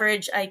and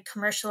beverage. I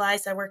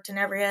commercialized. I worked in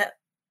every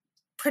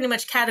pretty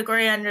much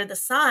category under the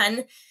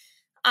sun.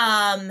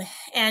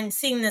 And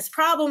seeing this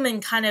problem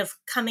and kind of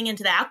coming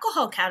into the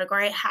alcohol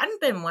category, it hadn't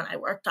been one I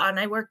worked on.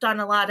 I worked on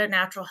a lot of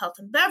natural health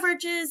and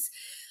beverages,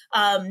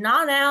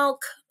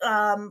 non-alc,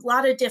 a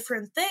lot of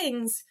different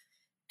things.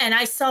 And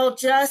I saw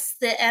just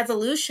the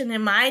evolution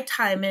in my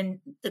time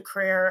in the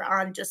career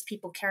on just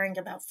people caring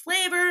about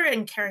flavor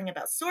and caring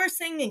about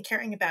sourcing and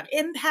caring about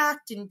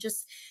impact, and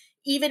just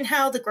even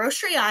how the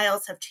grocery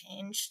aisles have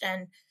changed,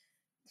 and,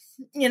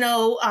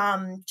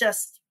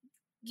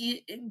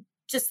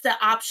 just the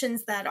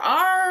options that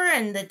are,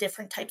 and the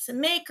different types of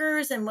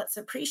makers and what's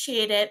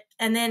appreciated.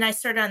 And then I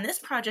started on this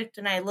project,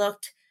 and I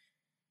looked,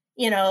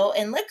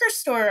 in liquor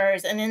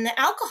stores and in the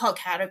alcohol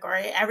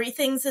category,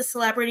 everything's a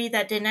celebrity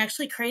that didn't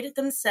actually create it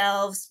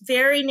themselves.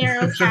 Very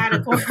narrow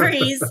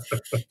categories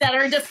that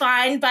are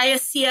defined by a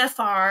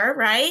CFR,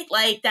 right?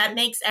 Like, that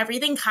makes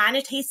everything kind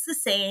of taste the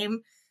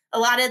same. A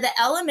lot of the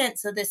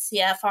elements of the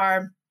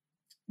CFR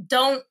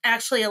don't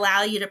actually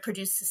allow you to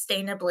produce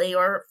sustainably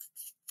or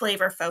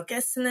flavor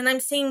focused. And then I'm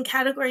seeing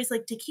categories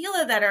like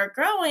tequila that are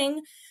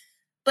growing,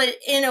 but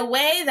in a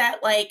way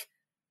that, like,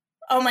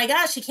 oh my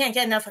gosh, you can't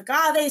get enough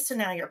agave, so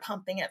now you're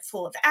pumping it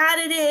full of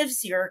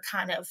additives. You're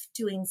kind of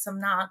doing some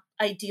not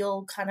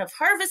ideal kind of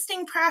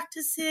harvesting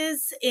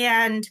practices.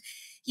 And,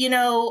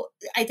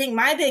 I think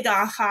my big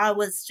aha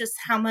was just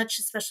how much,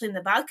 especially in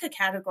the vodka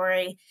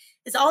category,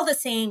 is all the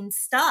same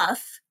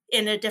stuff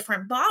in a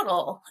different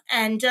bottle.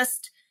 And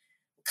just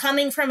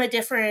coming from a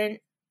different,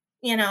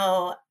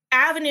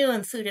 avenue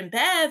in food and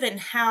bev, and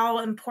how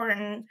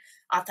important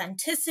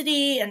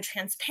authenticity and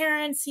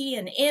transparency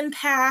and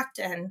impact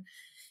and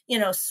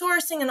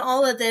sourcing and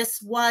all of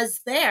this was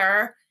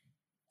there.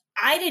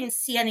 I didn't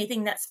see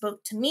anything that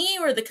spoke to me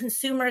or the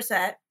consumers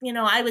that,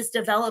 I was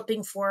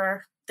developing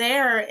for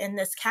there in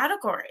this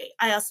category.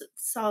 I also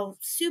saw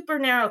super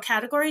narrow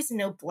categories and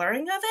no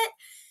blurring of it.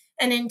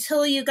 And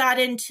until you got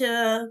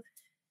into,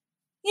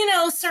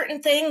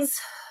 certain things,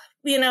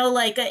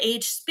 like a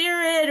aged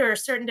spirit or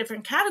certain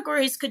different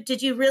categories,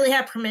 did you really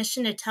have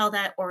permission to tell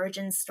that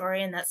origin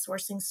story and that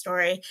sourcing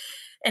story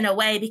in a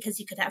way because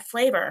you could have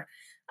flavor?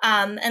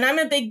 And I'm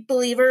a big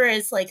believer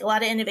is like a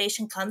lot of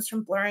innovation comes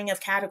from blurring of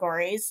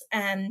categories,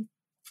 and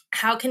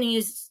how can you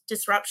use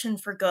disruption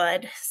for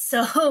good?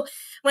 So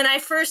when I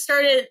first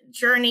started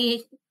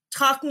Journey,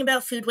 talking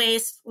about food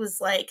waste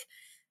was like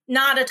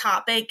not a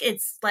topic.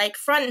 It's like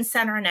front and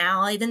center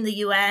now, even the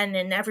UN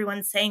and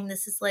everyone's saying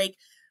this is like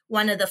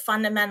one of the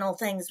fundamental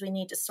things we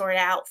need to sort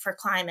out for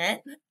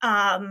climate.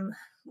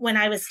 When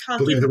I was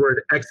talking, I believe the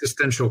word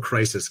existential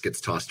crisis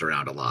gets tossed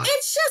around a lot.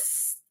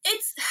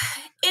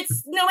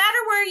 It's no matter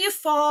where you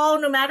fall,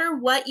 no matter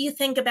what you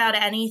think about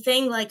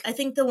anything, like I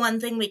think the one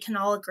thing we can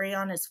all agree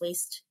on is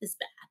waste is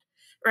bad,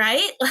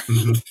 right?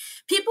 Like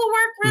people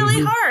work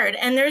really hard,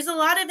 and there's a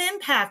lot of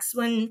impacts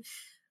when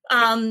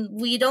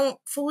we don't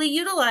fully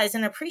utilize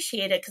and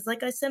appreciate it. Because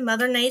like I said,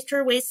 Mother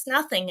Nature wastes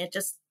nothing. It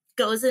just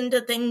goes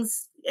into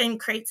things and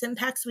creates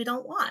impacts we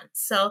don't want.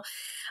 So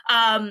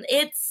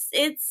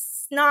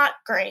it's not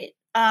great.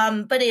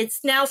 But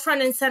it's now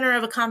front and center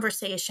of a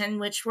conversation,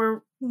 which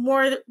we're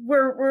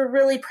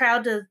really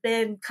proud to have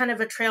been kind of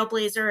a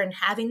trailblazer in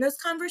having those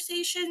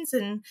conversations,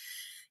 and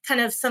kind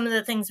of some of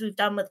the things we've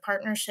done with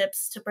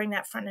partnerships to bring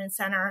that front and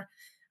center.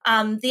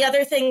 The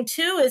other thing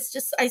too is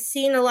just I've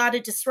seen a lot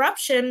of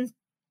disruption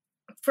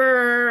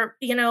for,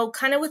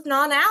 kind of with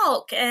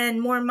non-alc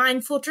and more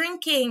mindful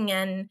drinking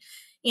and,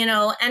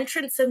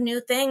 entrance of new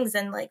things.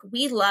 And like,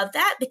 we love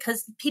that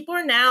because people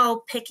are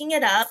now picking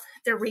it up.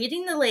 They're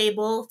reading the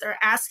label. They're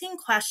asking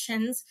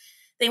questions.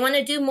 They want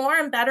to do more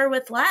and better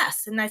with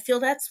less. And I feel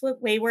that's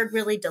what Wayward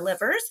really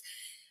delivers.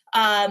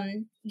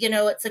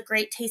 It's a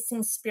great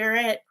tasting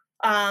spirit.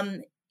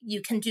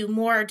 You can do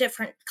more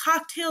different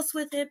cocktails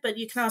with it, but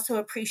you can also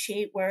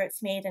appreciate where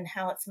it's made and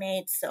how it's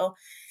made. So,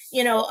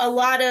 a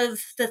lot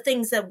of the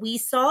things that we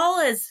saw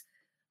as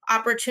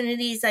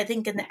opportunities, I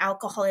think, in the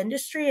alcohol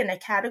industry and a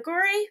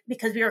category,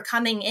 because we were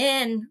coming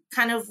in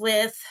kind of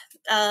with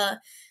a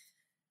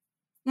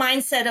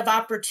mindset of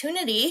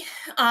opportunity,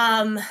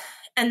 and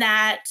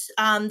that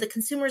the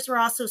consumers were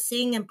also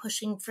seeing and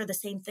pushing for the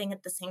same thing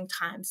at the same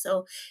time.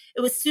 So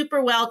it was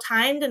super well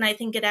timed, and I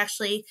think it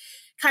actually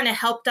kind of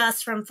helped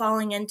us from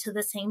falling into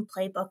the same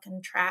playbook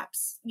and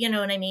traps, you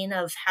know what I mean,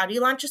 of how do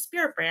you launch a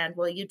spirit brand?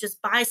 Well, you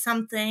just buy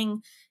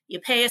something, you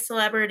pay a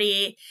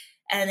celebrity,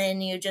 and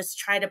then you just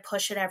try to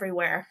push it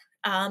everywhere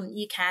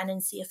you can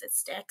and see if it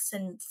sticks.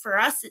 And for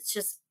us, it's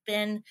just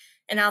been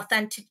an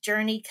authentic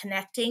journey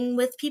connecting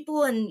with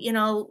people. And,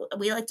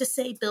 we like to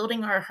say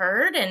building our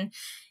herd and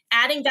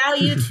adding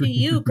value to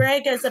you,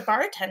 Greg, as a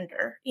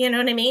bartender. You know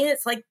what I mean?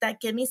 It's like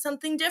that, give me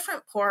something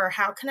different, pour.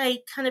 How can I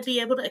kind of be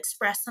able to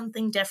express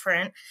something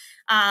different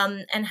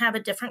and have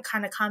a different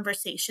kind of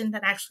conversation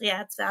that actually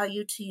adds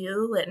value to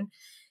you and,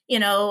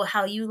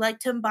 how you like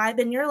to imbibe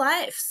in your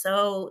life.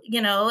 So,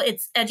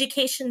 it's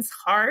education's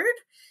hard,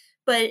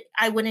 but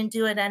I wouldn't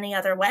do it any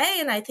other way.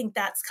 And I think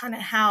that's kind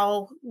of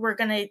how we're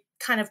going to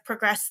kind of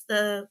progress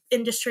the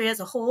industry as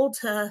a whole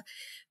to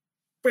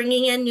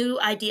bringing in new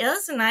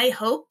ideas. And I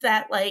hope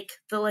that like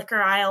the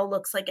liquor aisle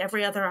looks like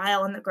every other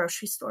aisle in the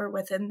grocery store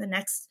within the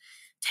next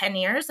 10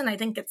 years. And I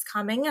think it's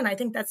coming. And I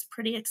think that's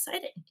pretty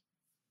exciting.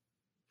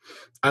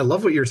 I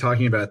love what you're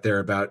talking about there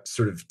about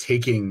sort of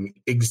taking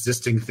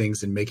existing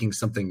things and making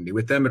something new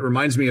with them. It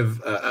reminds me of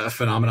a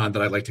phenomenon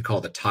that I like to call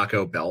the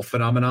Taco Bell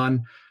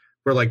phenomenon,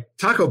 where like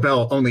Taco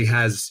Bell only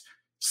has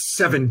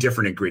 7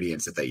 different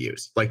ingredients that they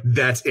use. Like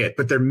that's it.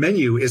 But their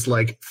menu is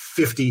like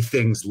 50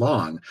 things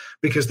long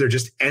because they're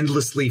just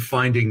endlessly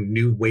finding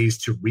new ways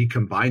to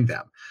recombine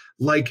them.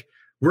 Like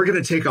we're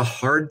going to take a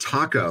hard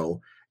taco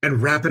and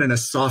wrap it in a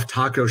soft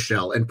taco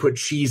shell and put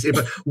cheese in.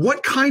 But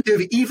what kind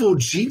of evil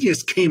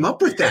genius came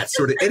up with that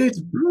sort of, and it's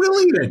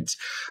brilliant.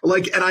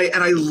 Like, and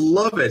I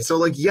love it. So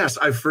like, yes,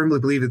 I firmly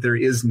believe that there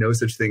is no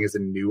such thing as a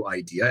new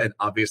idea. And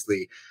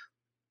obviously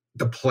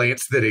the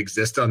plants that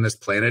exist on this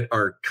planet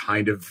are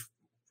kind of,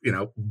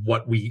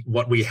 what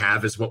we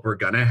have is what we're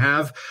going to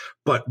have,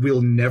 but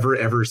we'll never,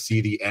 ever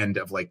see the end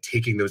of like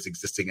taking those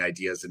existing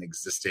ideas and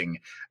existing,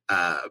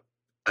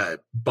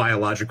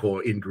 biological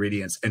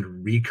ingredients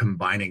and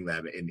recombining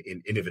them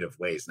in innovative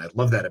ways. And I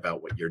love that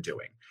about what you're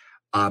doing.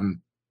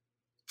 I'm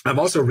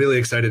also really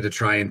excited to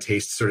try and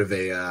taste sort of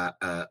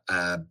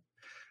a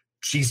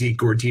cheesy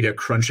gordita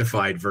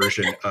crunchified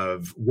version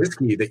of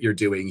whiskey that you're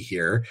doing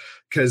here,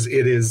 because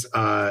it is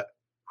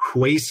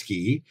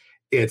Whey.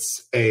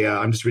 It's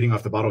I'm just reading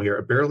off the bottle here,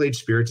 a barrel-aged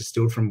spirit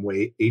distilled from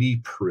Whey, 80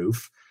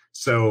 proof.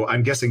 So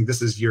I'm guessing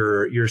this is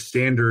your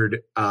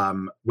standard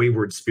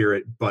Wayward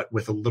spirit, but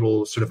with a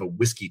little sort of a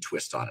whiskey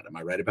twist on it. Am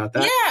I right about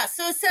that? Yeah.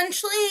 So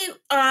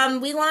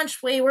essentially, we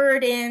launched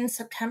Wayward in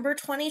September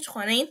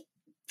 2020.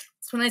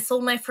 That's when I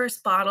sold my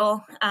first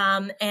bottle,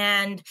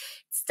 and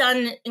it's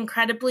done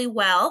incredibly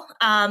well.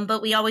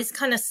 But we always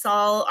kind of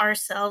saw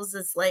ourselves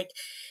as like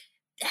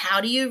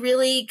how do you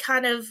really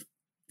kind of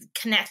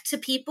connect to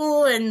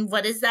people, and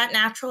what is that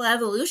natural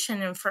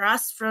evolution? And for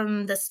us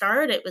from the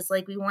start, it was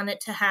like we wanted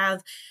to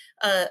have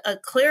a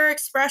clear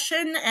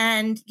expression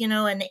and,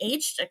 an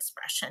aged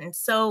expression.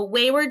 So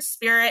Wayward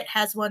Spirit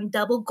has won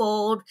double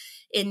gold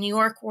in New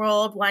York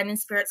World Wine and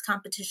Spirits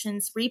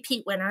competitions,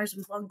 repeat winners.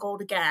 We've won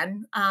gold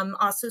again.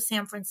 Also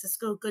San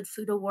Francisco Good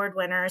Food Award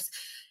winners.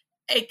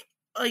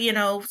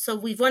 So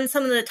we've won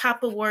some of the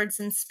top awards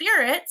in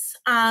spirits.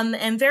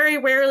 And very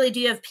rarely do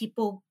you have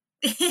people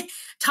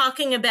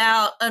talking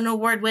about an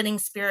award-winning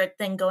spirit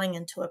than going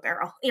into a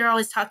barrel. You're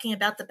always talking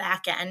about the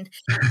back end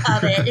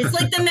of it. It's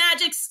like the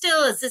magic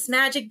still is this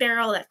magic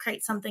barrel that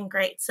creates something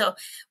great. So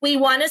we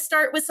want to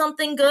start with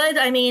something good.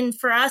 I mean,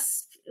 for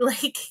us,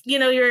 like,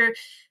 your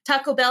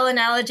Taco Bell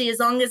analogy, as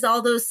long as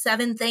all those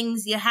 7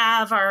 things you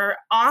have are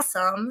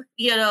awesome,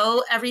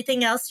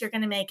 everything else you're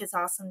going to make is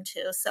awesome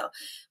too. So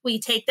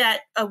we take that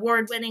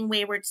award-winning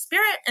Wayward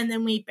Spirit and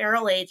then we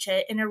barrel age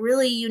it in a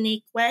really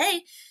unique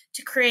way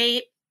to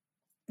create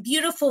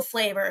beautiful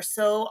flavor.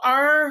 So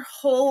our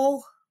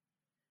whole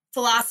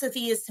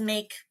philosophy is to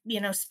make,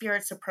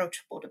 spirits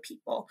approachable to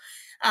people.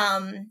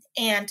 So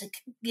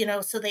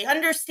they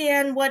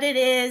understand what it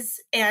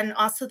is and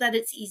also that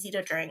it's easy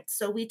to drink.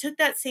 So we took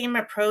that same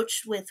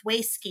approach with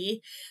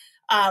whiskey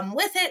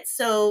with it.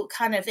 So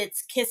kind of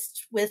it's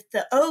kissed with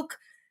the oak,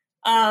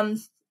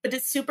 but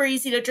it's super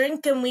easy to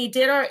drink. And we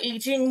did our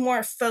aging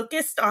more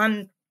focused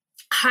on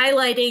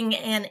highlighting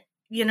and,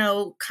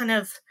 kind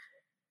of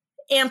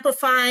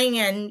amplifying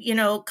and,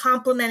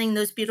 complementing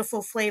those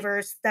beautiful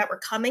flavors that were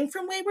coming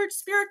from Wayward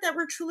Spirit that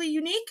were truly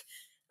unique.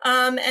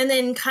 And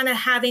then kind of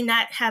having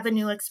that have a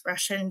new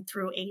expression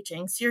through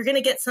aging. So you're going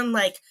to get some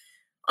like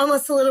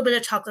almost a little bit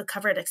of chocolate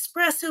covered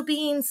espresso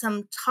beans,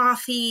 some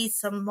toffee,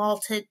 some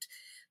malted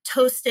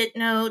toasted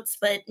notes,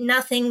 but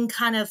nothing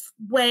kind of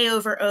way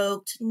over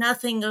oaked,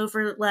 nothing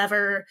over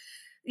lever,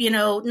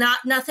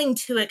 nothing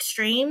too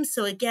extreme.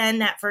 So again,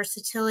 that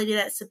versatility,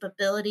 that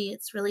sippability,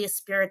 it's really a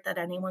spirit that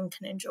anyone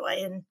can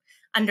enjoy and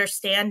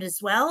understand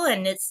as well.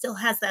 And it still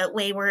has that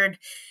wayward,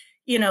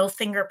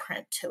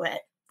 fingerprint to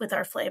it with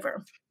our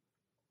flavor.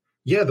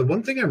 Yeah, the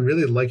one thing I'm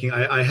really liking,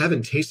 I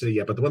haven't tasted it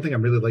yet, but the one thing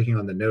I'm really liking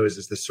on the nose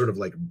is this sort of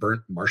like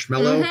burnt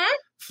marshmallow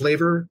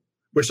flavor,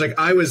 which like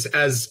I was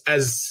as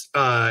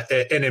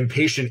an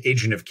impatient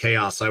agent of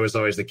chaos. I was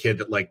always the kid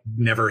that like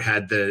never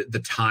had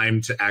the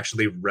time to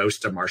actually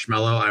roast a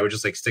marshmallow. I would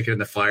just like stick it in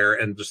the fire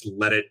and just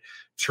let it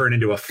turn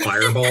into a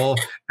fireball.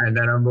 And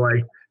then I'm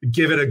like,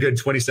 give it a good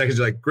 20 seconds.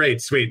 You're like,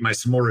 great, sweet, my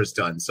s'more is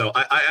done. So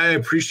I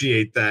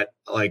appreciate that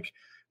like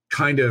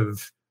kind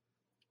of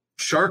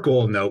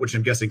charcoal note, which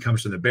I'm guessing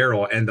comes from the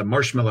barrel, and the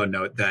marshmallow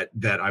note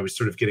that I was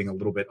sort of getting a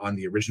little bit on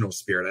the original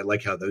spirit. I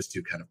like how those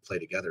two kind of play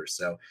together.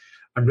 So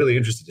I'm really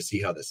interested to see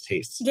how this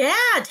tastes. Yeah,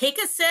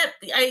 take a sip.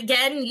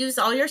 Again, use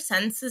all your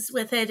senses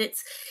with it.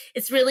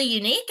 It's really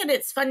unique, and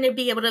it's fun to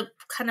be able to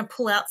kind of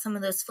pull out some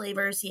of those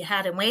flavors you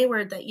had in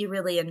Wayward that you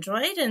really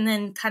enjoyed, and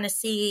then kind of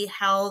see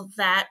how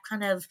that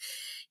kind of,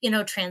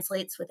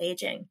 translates with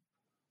aging.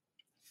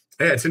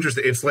 Yeah, it's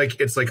interesting.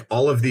 It's like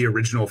all of the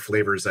original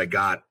flavors I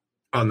got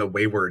on the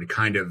Wayward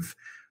kind of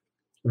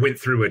went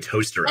through a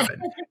toaster oven.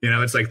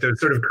 It's like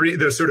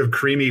those sort of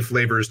creamy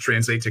flavors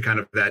translate to kind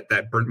of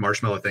that burnt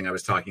marshmallow thing I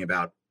was talking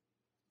about.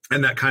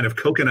 And that kind of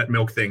coconut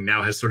milk thing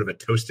now has sort of a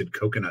toasted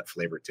coconut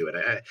flavor to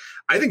it.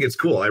 I think it's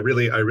cool. I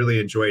really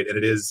enjoy it. And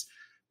it is,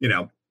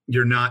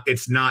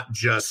 it's not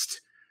just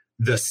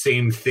the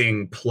same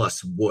thing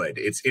plus wood.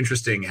 It's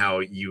interesting how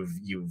you've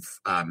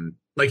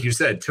like you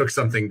said, took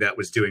something that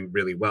was doing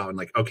really well and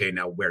like, okay,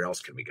 now where else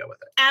can we go with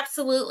it?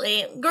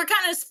 Absolutely. We're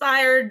kind of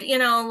inspired,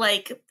 and I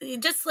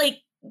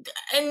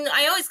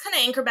always kind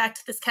of anchor back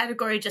to this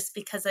category just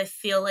because I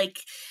feel like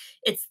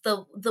it's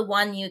the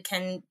one you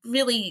can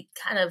really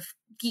kind of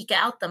geek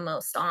out the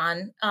most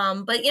on.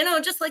 But,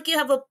 just like you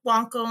have a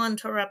Blanco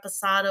into a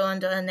Reposado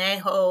into a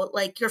Añejo,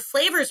 like your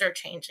flavors are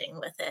changing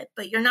with it,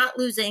 but you're not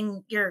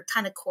losing your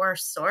kind of core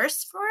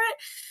source for it.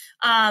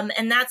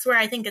 And that's where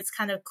I think it's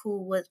kind of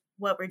cool with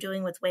what we're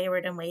doing with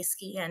Wayward and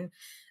Whiskey. And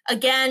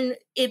again,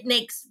 it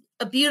makes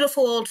a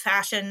beautiful old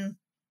fashioned,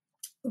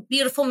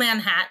 beautiful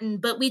Manhattan,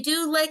 but we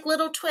do like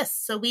little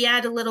twists. So we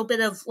add a little bit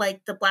of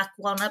like the black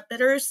walnut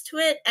bitters to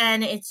it.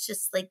 And it's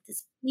just like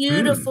this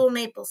beautiful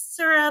maple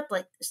syrup,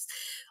 like this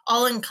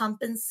all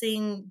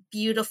encompassing,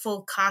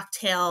 beautiful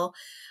cocktail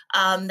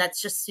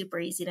that's just super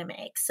easy to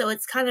make. So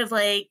it's kind of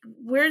like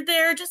we're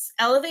there just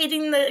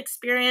elevating the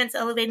experience,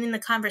 elevating the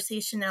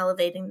conversation,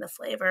 elevating the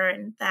flavor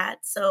and that.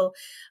 So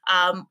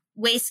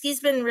Whiskey's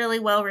been really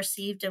well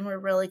received, and we're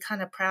really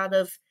kind of proud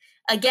of,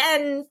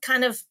 again,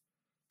 kind of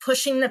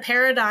pushing the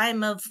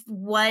paradigm of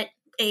what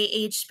a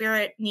aged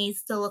spirit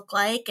needs to look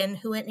like and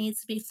who it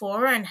needs to be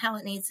for and how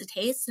it needs to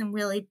taste, and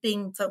really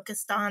being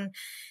focused on,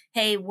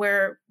 hey,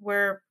 we're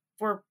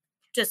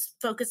just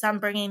focused on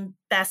bringing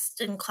best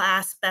in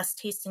class, best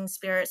tasting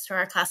spirits to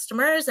our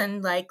customers,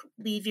 and like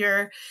leave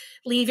your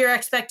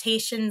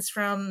expectations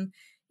from,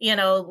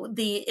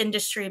 the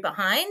industry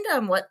behind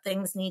on what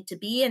things need to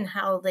be and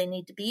how they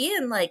need to be,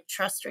 and like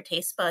trust your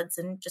taste buds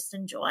and just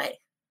enjoy.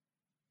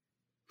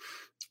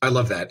 I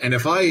love that. And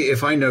if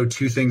I know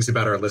two things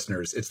about our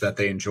listeners, it's that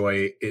they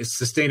enjoy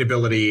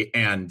sustainability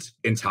and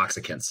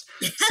intoxicants.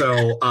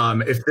 So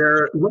if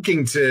they're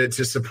looking to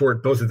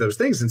support both of those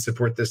things and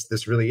support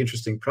this really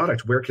interesting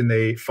product, where can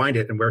they find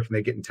it and where can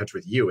they get in touch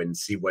with you and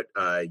see what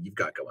you've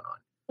got going on?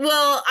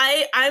 Well,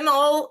 I'm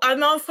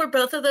all for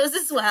both of those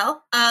as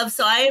well.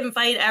 So I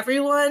invite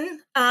everyone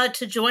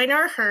to join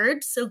our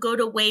herd. So go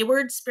to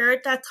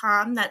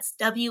waywardspirit.com. That's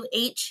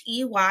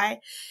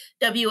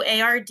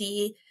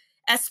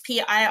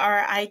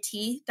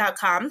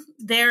WHEYWARDSPIRIT.com.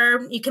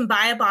 There you can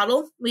buy a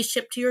bottle. We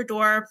ship to your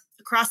door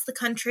across the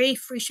country,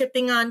 free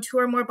shipping on 2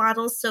 or more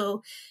bottles.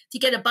 So if you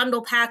get a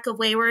bundle pack of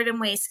Wayward and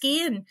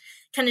Whiskey and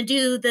kind of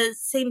do the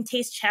same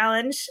taste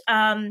challenge,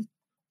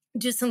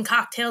 do some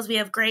cocktails. We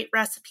have great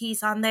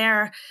recipes on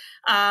there.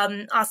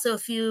 Also,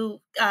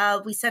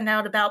 we send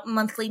out about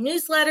monthly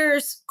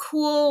newsletters,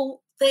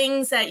 cool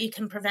things that you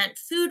can prevent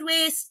food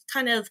waste,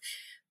 kind of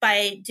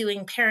by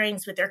doing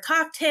pairings with their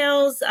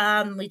cocktails.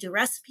 We do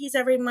recipes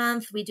every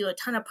month. We do a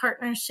ton of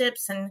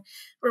partnerships, and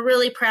we're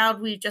really proud.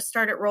 We just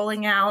started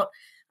rolling out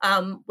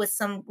with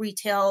some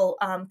retail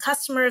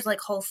customers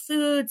like Whole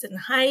Foods and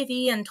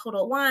Hy-Vee and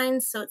Total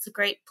Wines. So it's a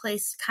great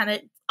place to kind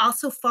of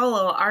also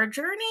follow our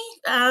journey,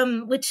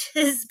 which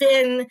has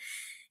been,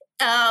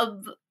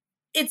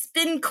 it's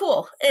been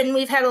cool. And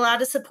we've had a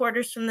lot of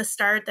supporters from the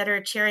start that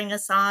are cheering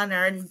us on,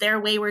 or their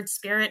wayward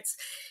spirits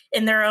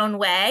in their own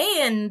way.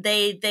 And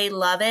they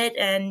love it.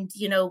 And,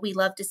 we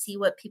love to see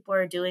what people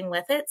are doing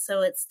with it.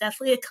 So it's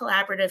definitely a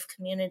collaborative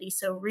community.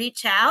 So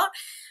reach out,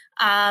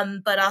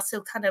 but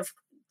also kind of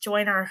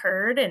join our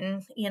herd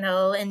and,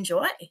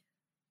 enjoy.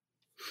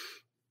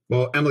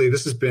 Well, Emily,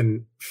 this has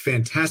been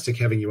fantastic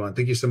having you on.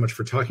 Thank you so much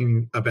for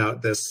talking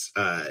about this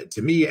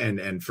to me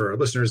and for our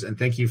listeners. And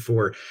thank you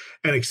for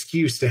an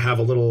excuse to have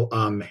a little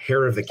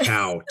hair of the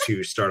cow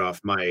to start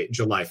off my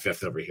July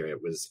 5th over here.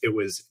 It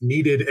was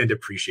needed and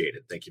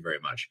appreciated. Thank you very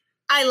much.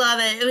 I love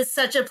it. It was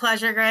such a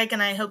pleasure, Greg.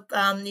 And I hope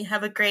you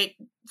have a great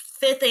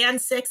 5th and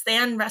 6th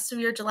and rest of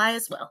your July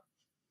as well.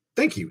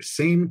 Thank you.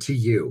 Same to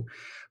you.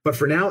 But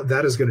for now,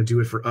 that is going to do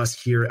it for us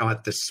here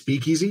at the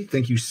Speakeasy.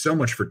 Thank you so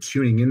much for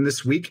tuning in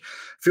this week.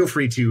 Feel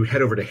free to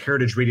head over to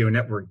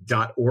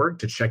heritageradionetwork.org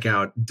to check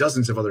out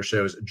dozens of other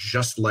shows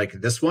just like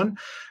this one.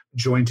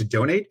 Join to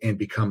donate and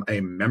become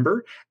a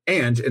member.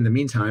 And in the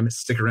meantime,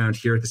 stick around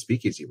here at the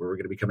Speakeasy, where we're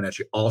going to be coming at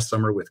you all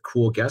summer with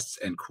cool guests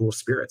and cool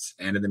spirits.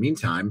 And in the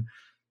meantime,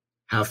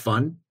 have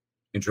fun,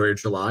 enjoy your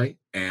July,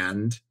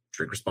 and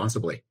drink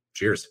responsibly.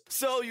 Cheers.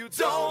 So you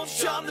don't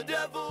shun the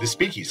devil. The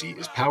Speakeasy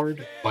is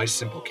powered by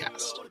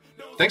Simplecast.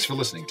 Thanks for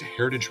listening to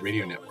Heritage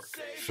Radio Network,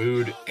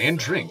 food and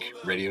drink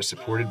radio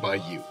supported by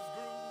you.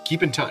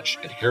 Keep in touch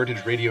at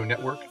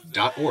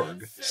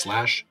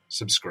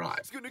heritageradionetwork.org/subscribe.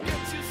 It's gonna get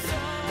you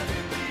some.